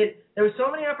understand it. There were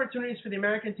so many opportunities for the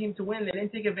American team to win. They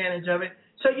didn't take advantage of it.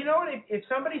 So, you know what, if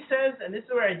somebody says, and this is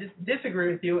where I just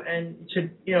disagree with you and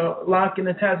should, lock in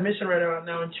the Taz mission right about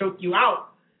now and choke you out,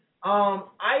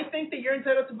 I think that you're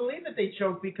entitled to believe that they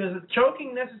choked, because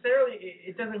choking necessarily,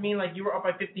 it doesn't mean like you were up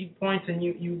by 50 points and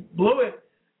you blew it,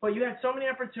 but you had so many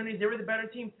opportunities. They were the better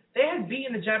team. They had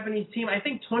beaten the Japanese team, I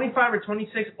think, 25 or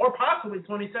 26 or possibly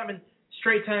 27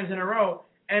 straight times in a row.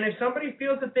 And if somebody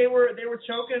feels that they were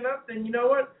choking up, then you know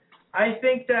what? I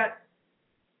think that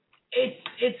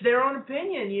it's their own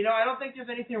opinion. I don't think there's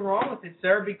anything wrong with it,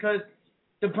 sir, because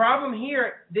the problem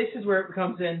here, this is where it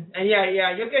comes in. And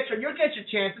yeah, you'll get your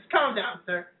chance. Just calm down,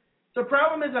 sir. The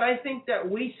problem is that I think that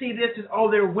we see this as,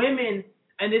 they're women,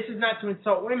 and this is not to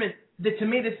insult women. To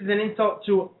me, this is an insult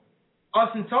to us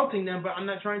insulting them, but I'm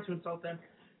not trying to insult them.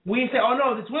 We say,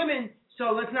 no, it's women,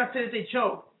 so let's not say that they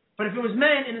choked. But if it was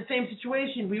men in the same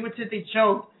situation, we would say they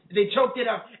choked. They choked it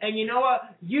up. And you know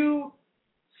what? You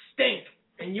stink.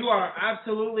 And you are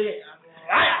absolutely a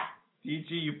liar. DG,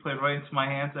 you played right into my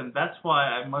hands, and that's why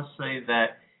I must say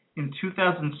that in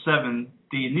 2007,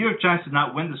 the New York Giants did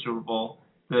not win the Super Bowl.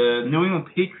 The New England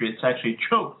Patriots actually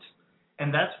choked,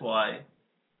 and that's why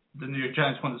the New York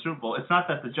Giants won the Super Bowl. It's not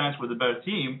that the Giants were the better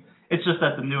team. It's just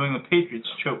that the New England Patriots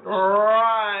choked.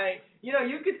 Right.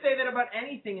 You could say that about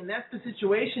anything, and that's the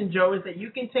situation, Joe, is that you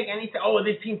can take anything.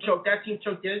 This team choked, that team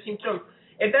choked, the other team choked.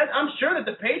 I'm sure that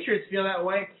the Patriots feel that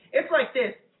way. It's like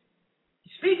this.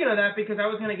 Speaking of that, because I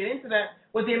was going to get into that,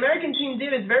 what the American team did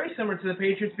is very similar to the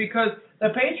Patriots, because the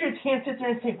Patriots can't sit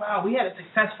there and say, wow, we had a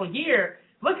successful year.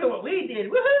 Look at what we did.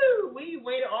 Woohoo! We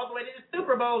waited all the way to the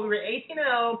Super Bowl. We were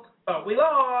 18-0, but we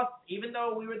lost, even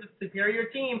though we were the superior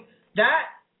team. That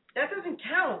doesn't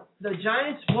count. The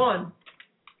Giants won.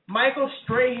 Michael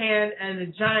Strahan and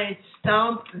the Giants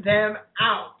stomped them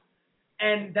out.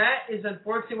 And that is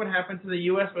unfortunately what happened to the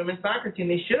U.S. women's soccer team.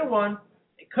 They should have won.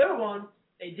 They could have won.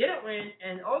 They didn't win.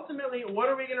 And ultimately, what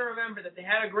are we going to remember? That they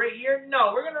had a great year?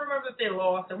 No, we're going to remember that they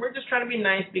lost. And we're just trying to be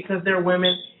nice because they're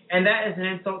women. And that is an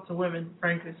insult to women,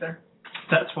 frankly, sir.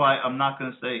 That's why I'm not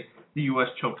going to say the U.S.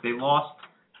 choked. They lost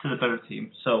to the better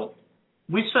team. So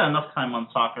we spent enough time on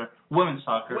soccer, women's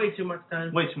soccer. Way too much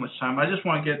time. I just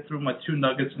want to get through my two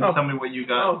nuggets and tell me what you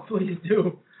got. Oh, please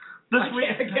do. I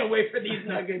can't wait for these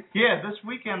nuggets. Yeah, this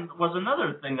weekend was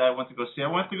another thing that I went to go see.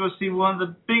 I went to go see one of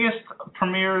the biggest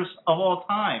premieres of all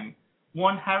time.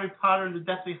 Harry Potter and the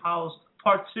Deathly Hallows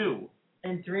Part 2.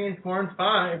 And 3 and 4 and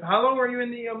 5. How long were you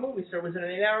in the movie, sir? Was it an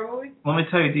 8-hour movie? Let me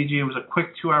tell you, DG, it was a quick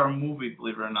 2-hour movie,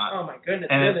 believe it or not. Oh, my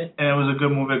goodness, really? And it was a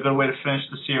good movie, a good way to finish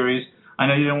the series. I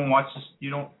know you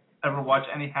don't ever watch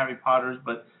any Harry Potters,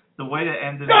 but the way to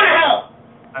end it, go to hell!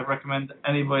 I recommend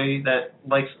anybody that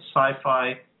likes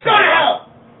sci-fi. Go to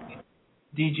hell!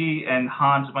 DG and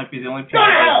Hans might be the only people go to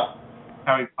that hell! like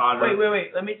Harry Potter.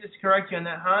 Wait. Let me just correct you on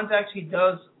that. Hans actually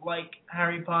does like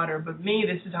Harry Potter, but me,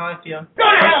 this is how I feel. Go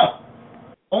to hell!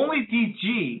 Only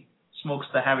DG smokes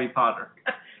the Harry Potter.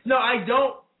 No, I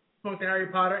don't smoke the Harry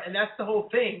Potter, and that's the whole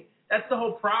thing. That's the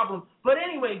whole problem. But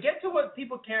anyway, get to what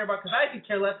people care about, because I could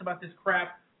care less about this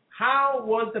crap. How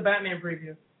was the Batman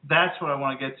preview? That's what I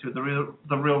want to get to.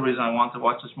 The real reason I wanted to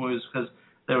watch this movie is because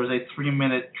there was a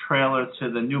 3-minute trailer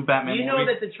to the new Batman movie. You know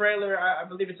that the trailer, I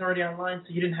believe it's already online,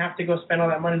 so you didn't have to go spend all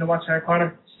that money to watch Harry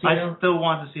Potter. I still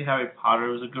wanted to see Harry Potter.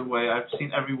 It was a good way. I've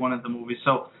seen every one of the movies.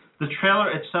 So the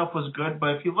trailer itself was good,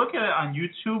 but if you look at it on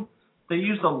YouTube, they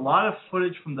used a lot of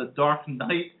footage from The Dark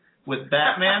Knight with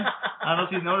Batman. I don't know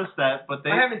if you noticed that, but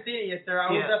I haven't seen it yet, sir.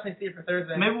 I will definitely see it for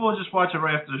Thursday. Maybe we'll just watch it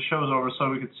right after the show's over so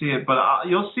we can see it. But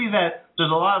you'll see that there's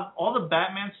a lot of all the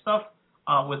Batman stuff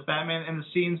with Batman in the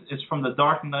scenes is from The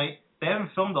Dark Knight. They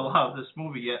haven't filmed a lot of this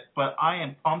movie yet, but I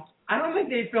am pumped. I don't think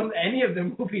they filmed any of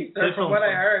the movies, sir, from what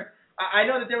I heard. I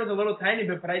know that there was a little tiny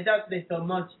bit, but I doubt they filmed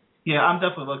much. Yeah, I'm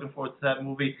definitely looking forward to that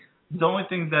movie. The only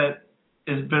thing that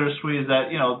is bittersweet is that,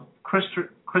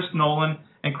 Chris Nolan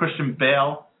and Christian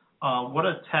Bale, what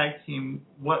a tag team,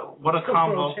 what a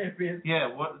combo. Champions.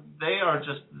 Yeah, they are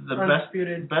just the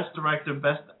best director,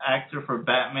 best actor for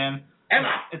Batman. Emma!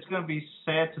 It's going to be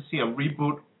sad to see a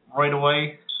reboot right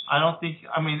away. I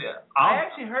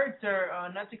actually heard, sir,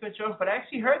 not to cut you off, but I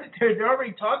actually heard that they're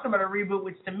already talking about a reboot,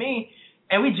 which to me,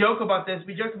 and we joked about this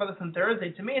on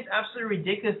Thursday, to me it's absolutely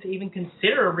ridiculous to even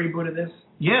consider a reboot of this.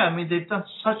 Yeah, they've done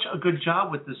such a good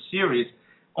job with this series.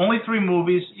 Only 3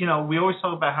 movies. We always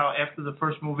talk about how after the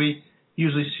first movie,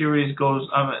 usually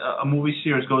a movie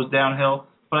series goes downhill.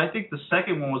 but I think the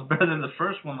second one was better than the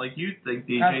first one, like you think,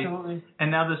 DJ. Absolutely. And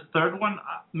now this third one,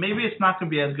 maybe it's not going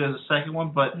to be as good as the second one,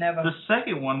 but Never. the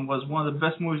second one was one of the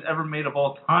best movies ever made of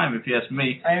all time, if you ask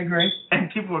me. I agree. And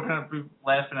people are going to be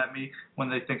laughing at me when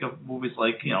they think of movies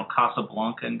like,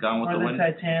 Casablanca and Gone with the Wind. Or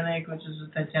the Titanic, which is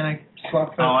a Titanic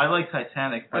swap. Oh, I like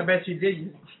Titanic. I bet you did,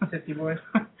 you 50 boy.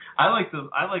 I like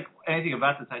anything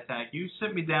about the Titanic. You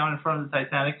sit me down in front of the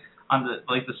Titanic on the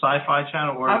Sci-Fi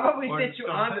Channel, or I'll probably sit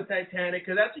you on the Titanic,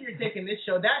 because that's what you're taking this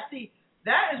show. That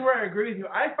is where I agree with you.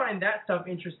 I find that stuff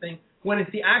interesting when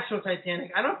it's the actual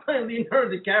Titanic. I don't find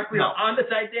Leonardo DiCaprio on the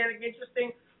Titanic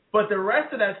interesting, but the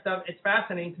rest of that stuff is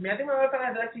fascinating to me. I think my wife and I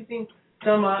have actually seen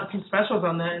some specials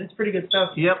on that, and it's pretty good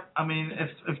stuff. Yep. I mean,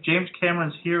 if James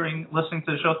Cameron's listening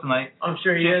to the show tonight, I'm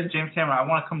sure he is. James Cameron, I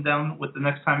want to come down with the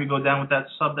next time you go down with that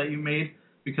sub that you made,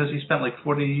 because he spent like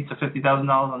 $40,000 to $50,000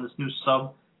 on this new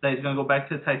sub that he's going to go back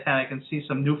to the Titanic and see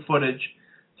some new footage.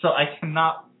 So I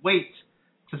cannot wait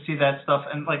to see that stuff.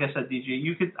 And like I said, DJ,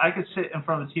 I could sit in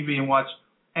front of the TV and watch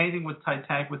anything with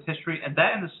Titanic, with history, and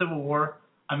that in the Civil War.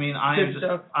 I mean, I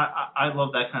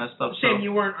love that kind of stuff. Shame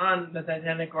you weren't on the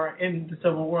Titanic or in the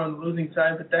Civil War on the losing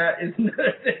side, but that's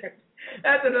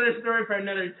another story for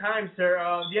another time, sir.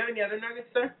 Do you have any other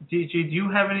nuggets, sir? DJ, do you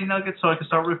have any nuggets so I can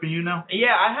start ripping you now?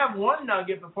 Yeah, I have one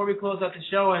nugget before we close out the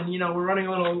show, and, we're running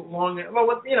a little long.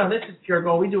 Well, this is Pure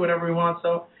Gold. We do whatever we want,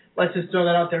 so let's just throw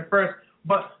that out there first.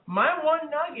 But my one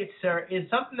nugget, sir, is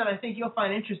something that I think you'll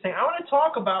find interesting. I want to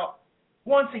talk about,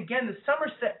 once again, the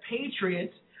Somerset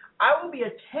Patriots. I will be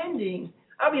attending.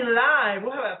 I'll be live.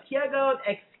 We'll have a Pure Gold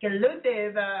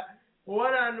exclusive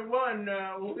one-on-one.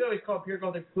 We always call Pure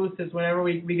Gold exclusives whenever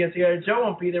we get together. Joe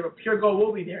won't be there, but Pure Gold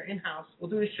will be there in-house.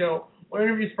 We'll do the show. We'll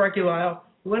interview Sparky Lyle.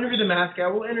 We'll interview the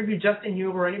mascot. We'll interview Justin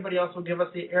Huber or anybody else will give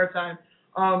us the airtime.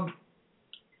 I'm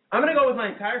going to go with my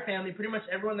entire family, pretty much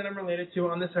everyone that I'm related to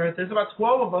on this earth. There's about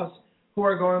 12 of us who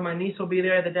are going. My niece will be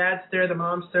there. The dad's there. The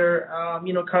mom's there.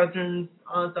 Cousins,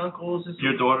 aunts, uncles.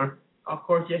 Your daughter? Of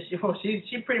course, yes. She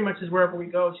pretty much is wherever we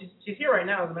go. She's here right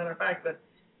now, as a matter of fact, but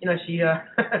she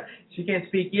can't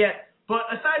speak yet.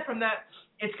 But aside from that,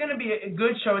 it's going to be a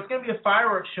good show. It's going to be a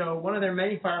fireworks show, one of their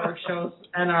many fireworks shows,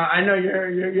 and I know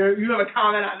you have a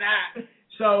comment on that.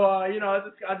 So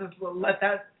I'll just let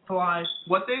that fly.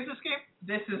 What day is this game?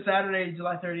 This is Saturday,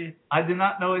 July 30th. I did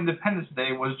not know Independence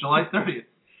Day was July 30th.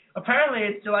 Apparently,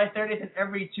 it's July 30th, and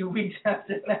every 2 weeks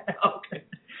after that,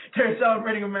 they're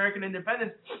celebrating American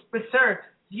independence. But, sir,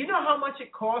 do you know how much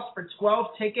it costs for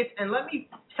 12 tickets? And let me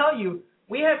tell you,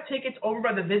 we have tickets over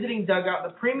by the visiting dugout,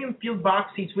 the premium field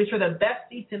box seats, which are the best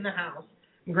seats in the house.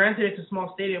 And granted, it's a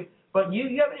small stadium. But you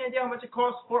have any idea how much it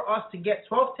costs for us to get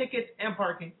 12 tickets and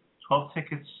parking? 12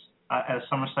 tickets at a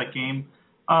Somerset game.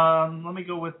 Let me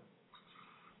go with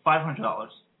 $500.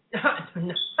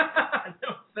 No,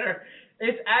 sir.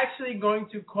 It's actually going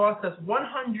to cost us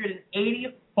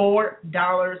 $184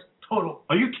 total.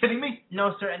 Are you kidding me?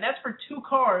 No, sir. And that's for 2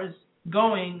 cars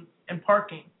going and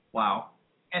parking. Wow.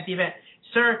 At the event.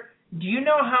 Sir, do you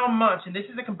know how much, and this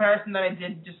is a comparison that I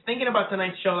did just thinking about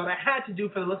tonight's show that I had to do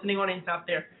for the listening audience out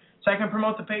there so I can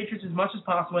promote the Patriots as much as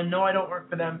possible. And no, I don't work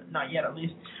for them. Not yet, at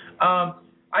least.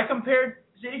 I compared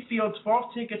Citi Field's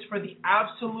 12 tickets for the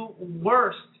absolute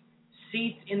worst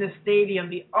seats in the stadium.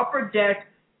 The upper deck,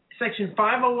 section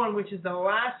 501, which is the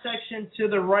last section to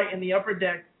the right in the upper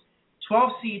deck,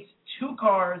 12 seats, 2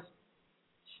 cars,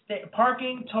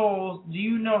 parking, tolls. Do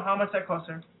you know how much that costs,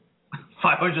 sir?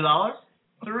 $500?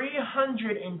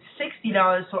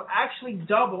 $360, so actually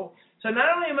double. So not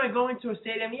only am I going to a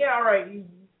stadium, all right,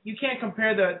 you can't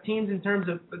compare the teams in terms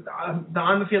of the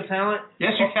on-the-field talent.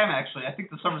 Yes, you can, actually. I think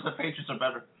the Somerset Patriots are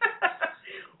better.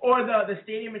 Or the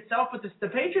stadium itself, but the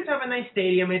Patriots have a nice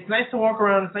stadium. It's nice to walk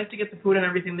around. It's nice to get the food and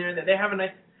everything there. They have a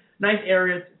nice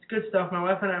area. It's good stuff. My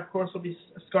wife and I, of course, will be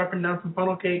scarfing down some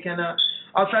funnel cake, and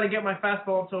I'll try to get my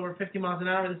fastball up to over 50 miles an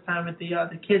hour this time at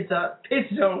the kids' pit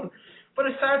zone. But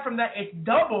aside from that, it's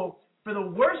double for the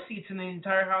worst seats in the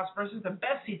entire house versus the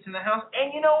best seats in the house.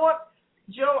 And you know what,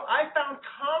 Joe? I found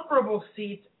comparable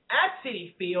seats at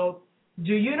Citi Field.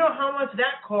 Do you know how much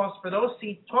that costs for those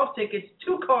seats? 12 tickets,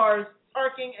 2 cars,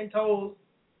 parking, and tolls.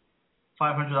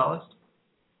 $500?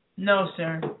 No,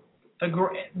 sir.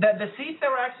 The seats that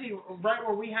were actually right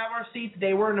where we have our seats,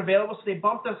 they weren't available, so they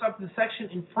bumped us up to the section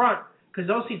in front because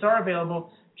those seats are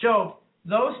available. Joe,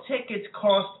 those tickets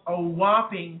cost a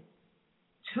whopping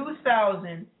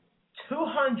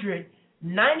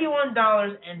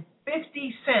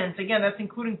 $2,291.50. Again, that's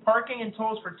including parking and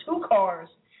tolls for 2 cars.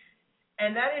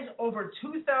 And that is over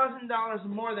 $2,000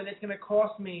 more than it's going to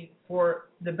cost me for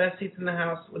the best seats in the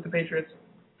house with the Patriots.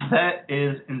 That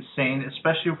is insane,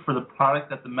 especially for the product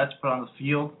that the Mets put on the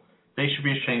field. They should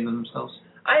be ashamed of themselves.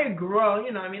 I agree. Well,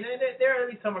 you know, I mean, they're at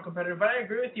least somewhat competitive, but I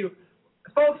agree with you.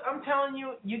 Folks, I'm telling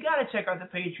you, you got to check out the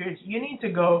Patriots. You need to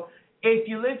go. If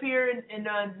you live here in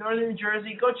northern New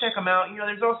Jersey, go check them out. You know,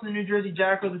 there's also the New Jersey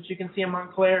Jackals, which you can see in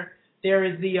Montclair. There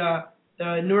is the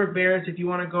Newark Bears, if you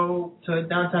want to go to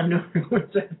downtown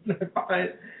Newark.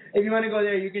 If you want to go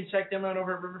there, you can check them out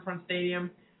over at Riverfront Stadium.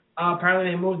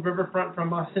 Apparently, they moved Riverfront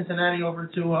from Cincinnati over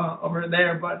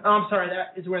there. But I'm sorry,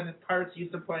 that is where the Pirates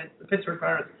used to play, the Pittsburgh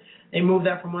Pirates. They moved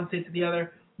that from one state to the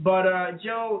other. But,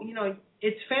 Joe, you know,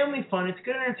 it's family fun. It's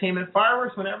good entertainment.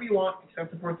 Fireworks whenever you want,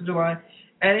 except the 4th of July.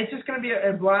 And it's just going to be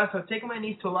a blast. I've taken my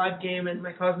niece to a live game and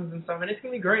my cousins and stuff, and it's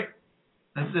going to be great.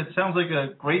 It sounds like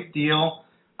a great deal,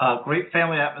 great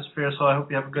family atmosphere, so I hope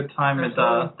you have a good time.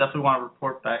 Absolutely. And definitely want to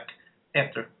report back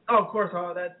after. Oh, of course.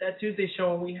 That Tuesday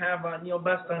show when we have Neil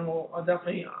Best on,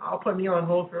 I'll put Neil on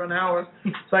hold for an hour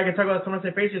so I can talk about some of the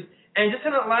Patriots. And just a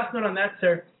last note on that,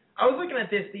 sir. I was looking at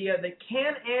this, the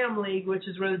Can-Am League, which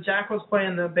is where the Jackals play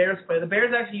and the Bears play. The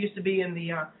Bears actually used to be in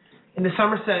the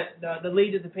Somerset, the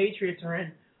league that the Patriots are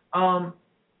in.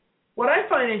 What I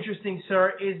find interesting,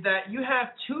 sir, is that you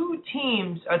have two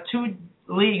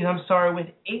leagues, with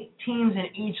 8 teams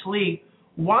in each league.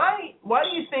 Why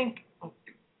do you think?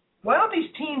 Why don't these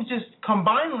teams just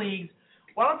combine leagues?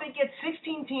 Why don't they get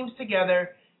 16 teams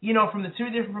together? You know, from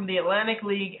the Atlantic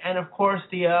League and of course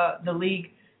the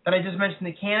league that I just mentioned,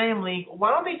 the Can-Am League. Why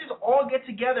don't they just all get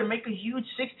together, make a huge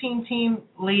 16-team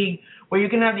league where you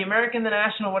can have the American, the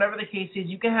National, whatever the case is.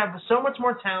 You can have so much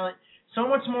more talent, so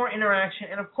much more interaction,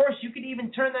 and of course you could even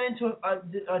turn that into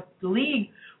a league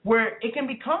where it can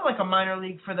become like a minor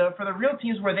league for the real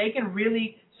teams, where they can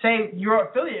really say you're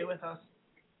affiliated with us.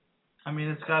 I mean,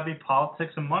 it's got to be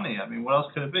politics and money. I mean, what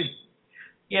else could it be?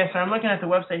 Yes, yeah, so I'm looking at the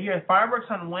website here. Fireworks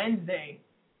on Wednesday.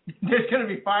 There's going to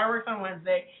be fireworks on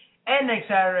Wednesday and next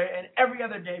Saturday and every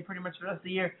other day pretty much for the rest of the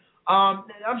year. I'm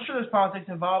sure there's politics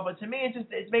involved, but to me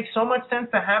it makes so much sense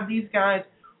to have these guys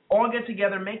all get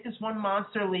together, make this one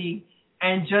monster league,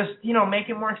 and just, you know, make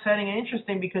it more exciting and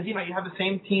interesting because, you know, you have the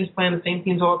same teams playing the same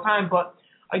teams all the time. But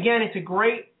again, it's a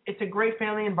great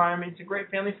family environment. It's a great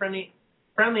family-friendly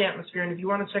atmosphere. And if you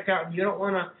want to check out, you don't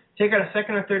want to take out a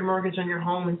second or third mortgage on your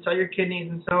home and sell your kidneys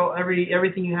and sell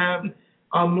everything you have,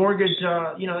 mortgage,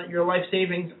 your life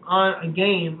savings on a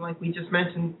game like we just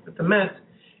mentioned with the Mets,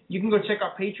 you can go check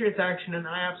out Patriots action, and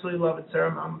I absolutely love it, sir.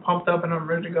 I'm pumped up and I'm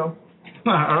ready to go.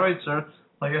 All right, sir.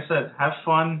 Like I said, have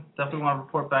fun. Definitely want to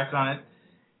report back on it.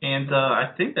 And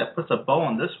I think that puts a bow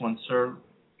on this one, sir.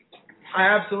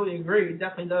 I absolutely agree. It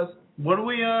definitely does. What do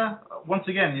we, once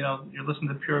again, you know, you're listening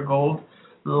to Pure Gold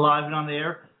live and on the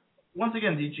air. Once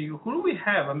again, DG, who do we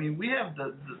have? I mean, we have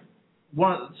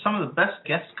some of the best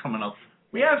guests coming up.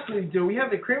 We absolutely do. We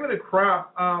have the cream of the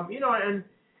crop, and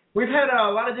we've had a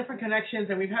lot of different connections,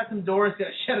 and we've had some doors get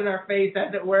shut in our face,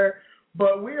 as it were.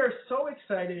 But we are so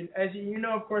excited. As you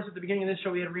know, of course, at the beginning of this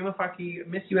show, we had Rima Fakih,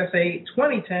 Miss USA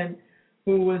 2010,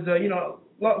 who was,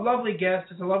 lovely guest,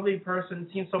 just a lovely person,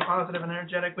 seems so positive and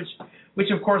energetic,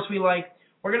 which of course we like.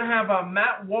 We're going to have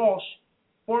Matt Walsh,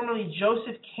 formerly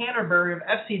Joseph Canterbury of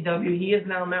FCW. He is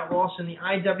now Matt Walsh in the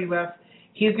IWF.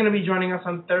 He's going to be joining us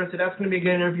on Thursday. That's going to be a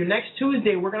good interview. Next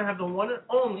Tuesday, we're going to have the one and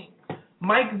only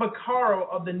Mike Vaccaro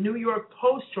of the New York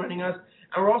Post joining us.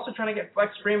 And we're also trying to get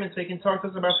Flex Freeman so he can talk to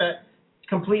us about that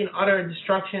complete and utter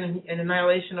destruction and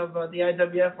annihilation of the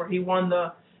IWF, where he won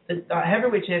the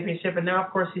heavyweight championship. And now,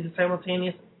 of course, he's a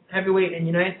simultaneous heavyweight and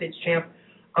United States champ.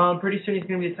 Pretty soon he's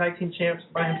going to be the tag team champs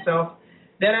by himself.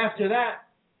 Then after that,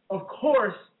 of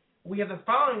course, we have the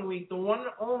following week, the one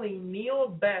and only Neil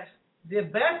Best, the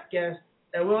best guest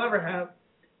that we'll ever have,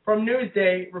 from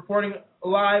Newsday, reporting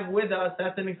live with us.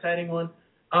 That's an exciting one.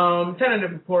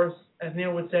 Tentative, of course, as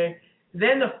Neil would say.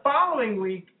 Then the following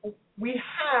week, we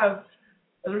have,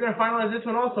 as we're going to finalize this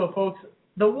one also, folks,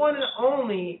 the one and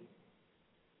only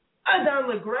Adon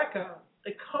LaGreca,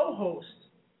 the co-host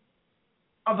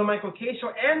of the Michael K. Show,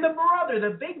 and the brother,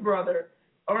 the big brother,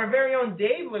 of our very own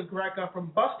Dave LaGreca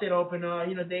from Busted Open.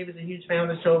 Dave is a huge fan of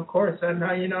the show, of course, and,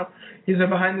 he's a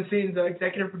behind-the-scenes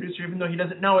executive producer, even though he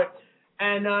doesn't know it.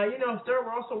 And, sir,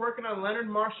 we're also working on Leonard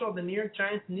Marshall, the New York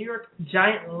Giant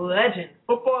legend,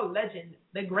 football legend,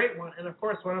 the great one, and, of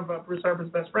course, one of Bruce Harper's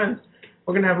best friends.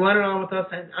 We're going to have Leonard on with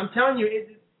us, and I'm telling you,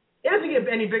 it doesn't get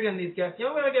any bigger than these guests. The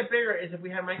only way it'll get bigger is if we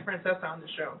have Mike Francesa on the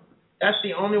show. That's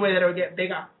the only way that it'll get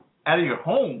bigger. Out of your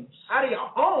homes. Out of your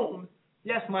homes.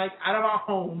 Yes, Mike, out of our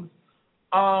homes.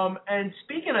 And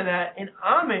speaking of that, in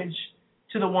homage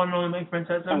to the one and only Mike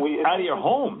Francesa. Out of your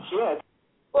homes. Yes.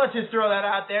 Let's just throw that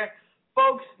out there.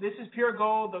 Folks, this is Pure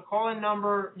Gold. The call-in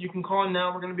number, you can call in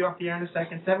now. We're going to be off the air in a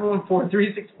second.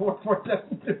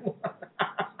 714-364-4721.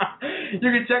 You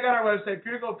can check out our website,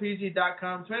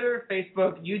 puregoldpg.com, Twitter,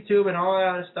 Facebook, YouTube, and all that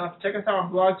other stuff. Check us out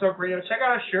on Blog Talk Radio. Check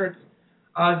out our shirts,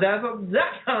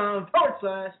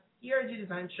 Zazzle.com/ERG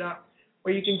Design Shop,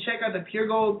 where you can check out the Pure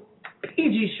Gold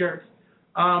PG shirts.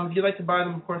 If you'd like to buy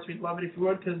them, of course, we'd love it if you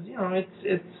would, because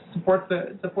it supports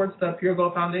the Pure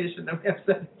Gold Foundation that we have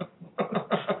set up.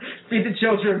 Feed the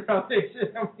Children Foundation.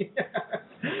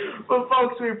 Well,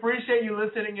 folks, we appreciate you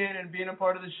listening in and being a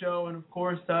part of the show, and of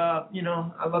course, I'd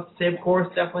love to say, of course,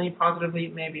 definitely, positively,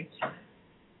 maybe.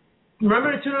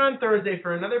 Remember to tune in on Thursday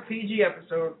for another PG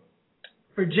episode.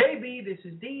 For JB, this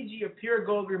is DG of Pure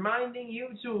Gold, reminding you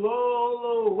to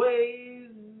always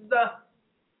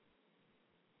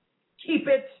keep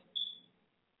it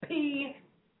PG.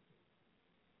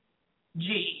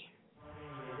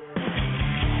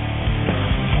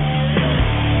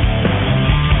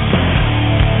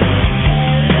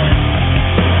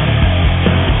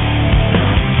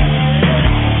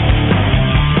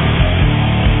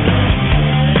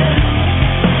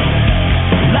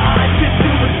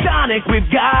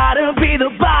 We've gotta be the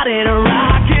body to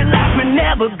rock it like we're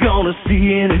never gonna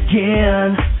see it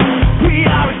again. We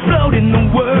are exploding, the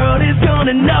world is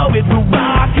gonna know it. We'll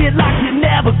rock it like you're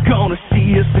never gonna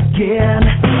see us again.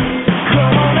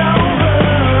 Come on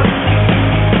over.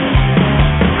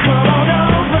 Come on over.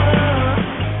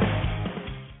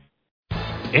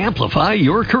 Amplify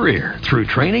your career through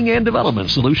training and development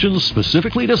solutions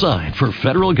specifically designed for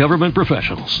federal government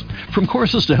professionals. From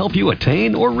courses to help you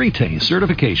attain or retain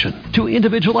certification, to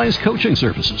individualized coaching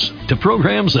services, to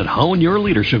programs that hone your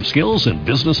leadership skills and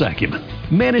business acumen,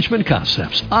 Management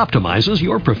Concepts optimizes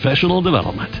your professional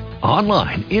development.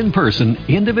 Online, in person,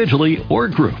 individually, or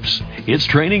groups, it's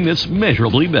training that's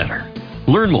measurably better.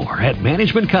 Learn more at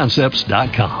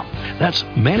managementconcepts.com. That's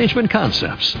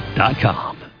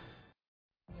managementconcepts.com.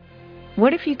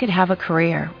 What if you could have a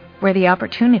career where the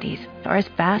opportunities are as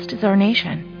vast as our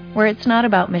nation, where it's not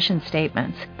about mission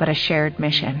statements, but a shared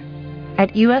mission?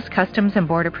 At U.S. Customs and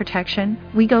Border Protection,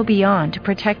 we go beyond to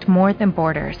protect more than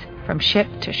borders. From ship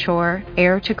to shore,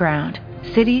 air to ground,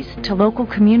 cities to local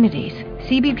communities,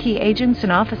 CBP agents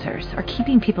and officers are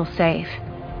keeping people safe.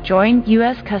 Join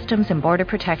U.S. Customs and Border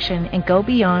Protection and go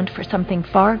beyond for something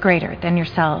far greater than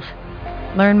yourself.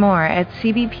 Learn more at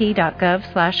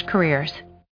cbp.gov/careers.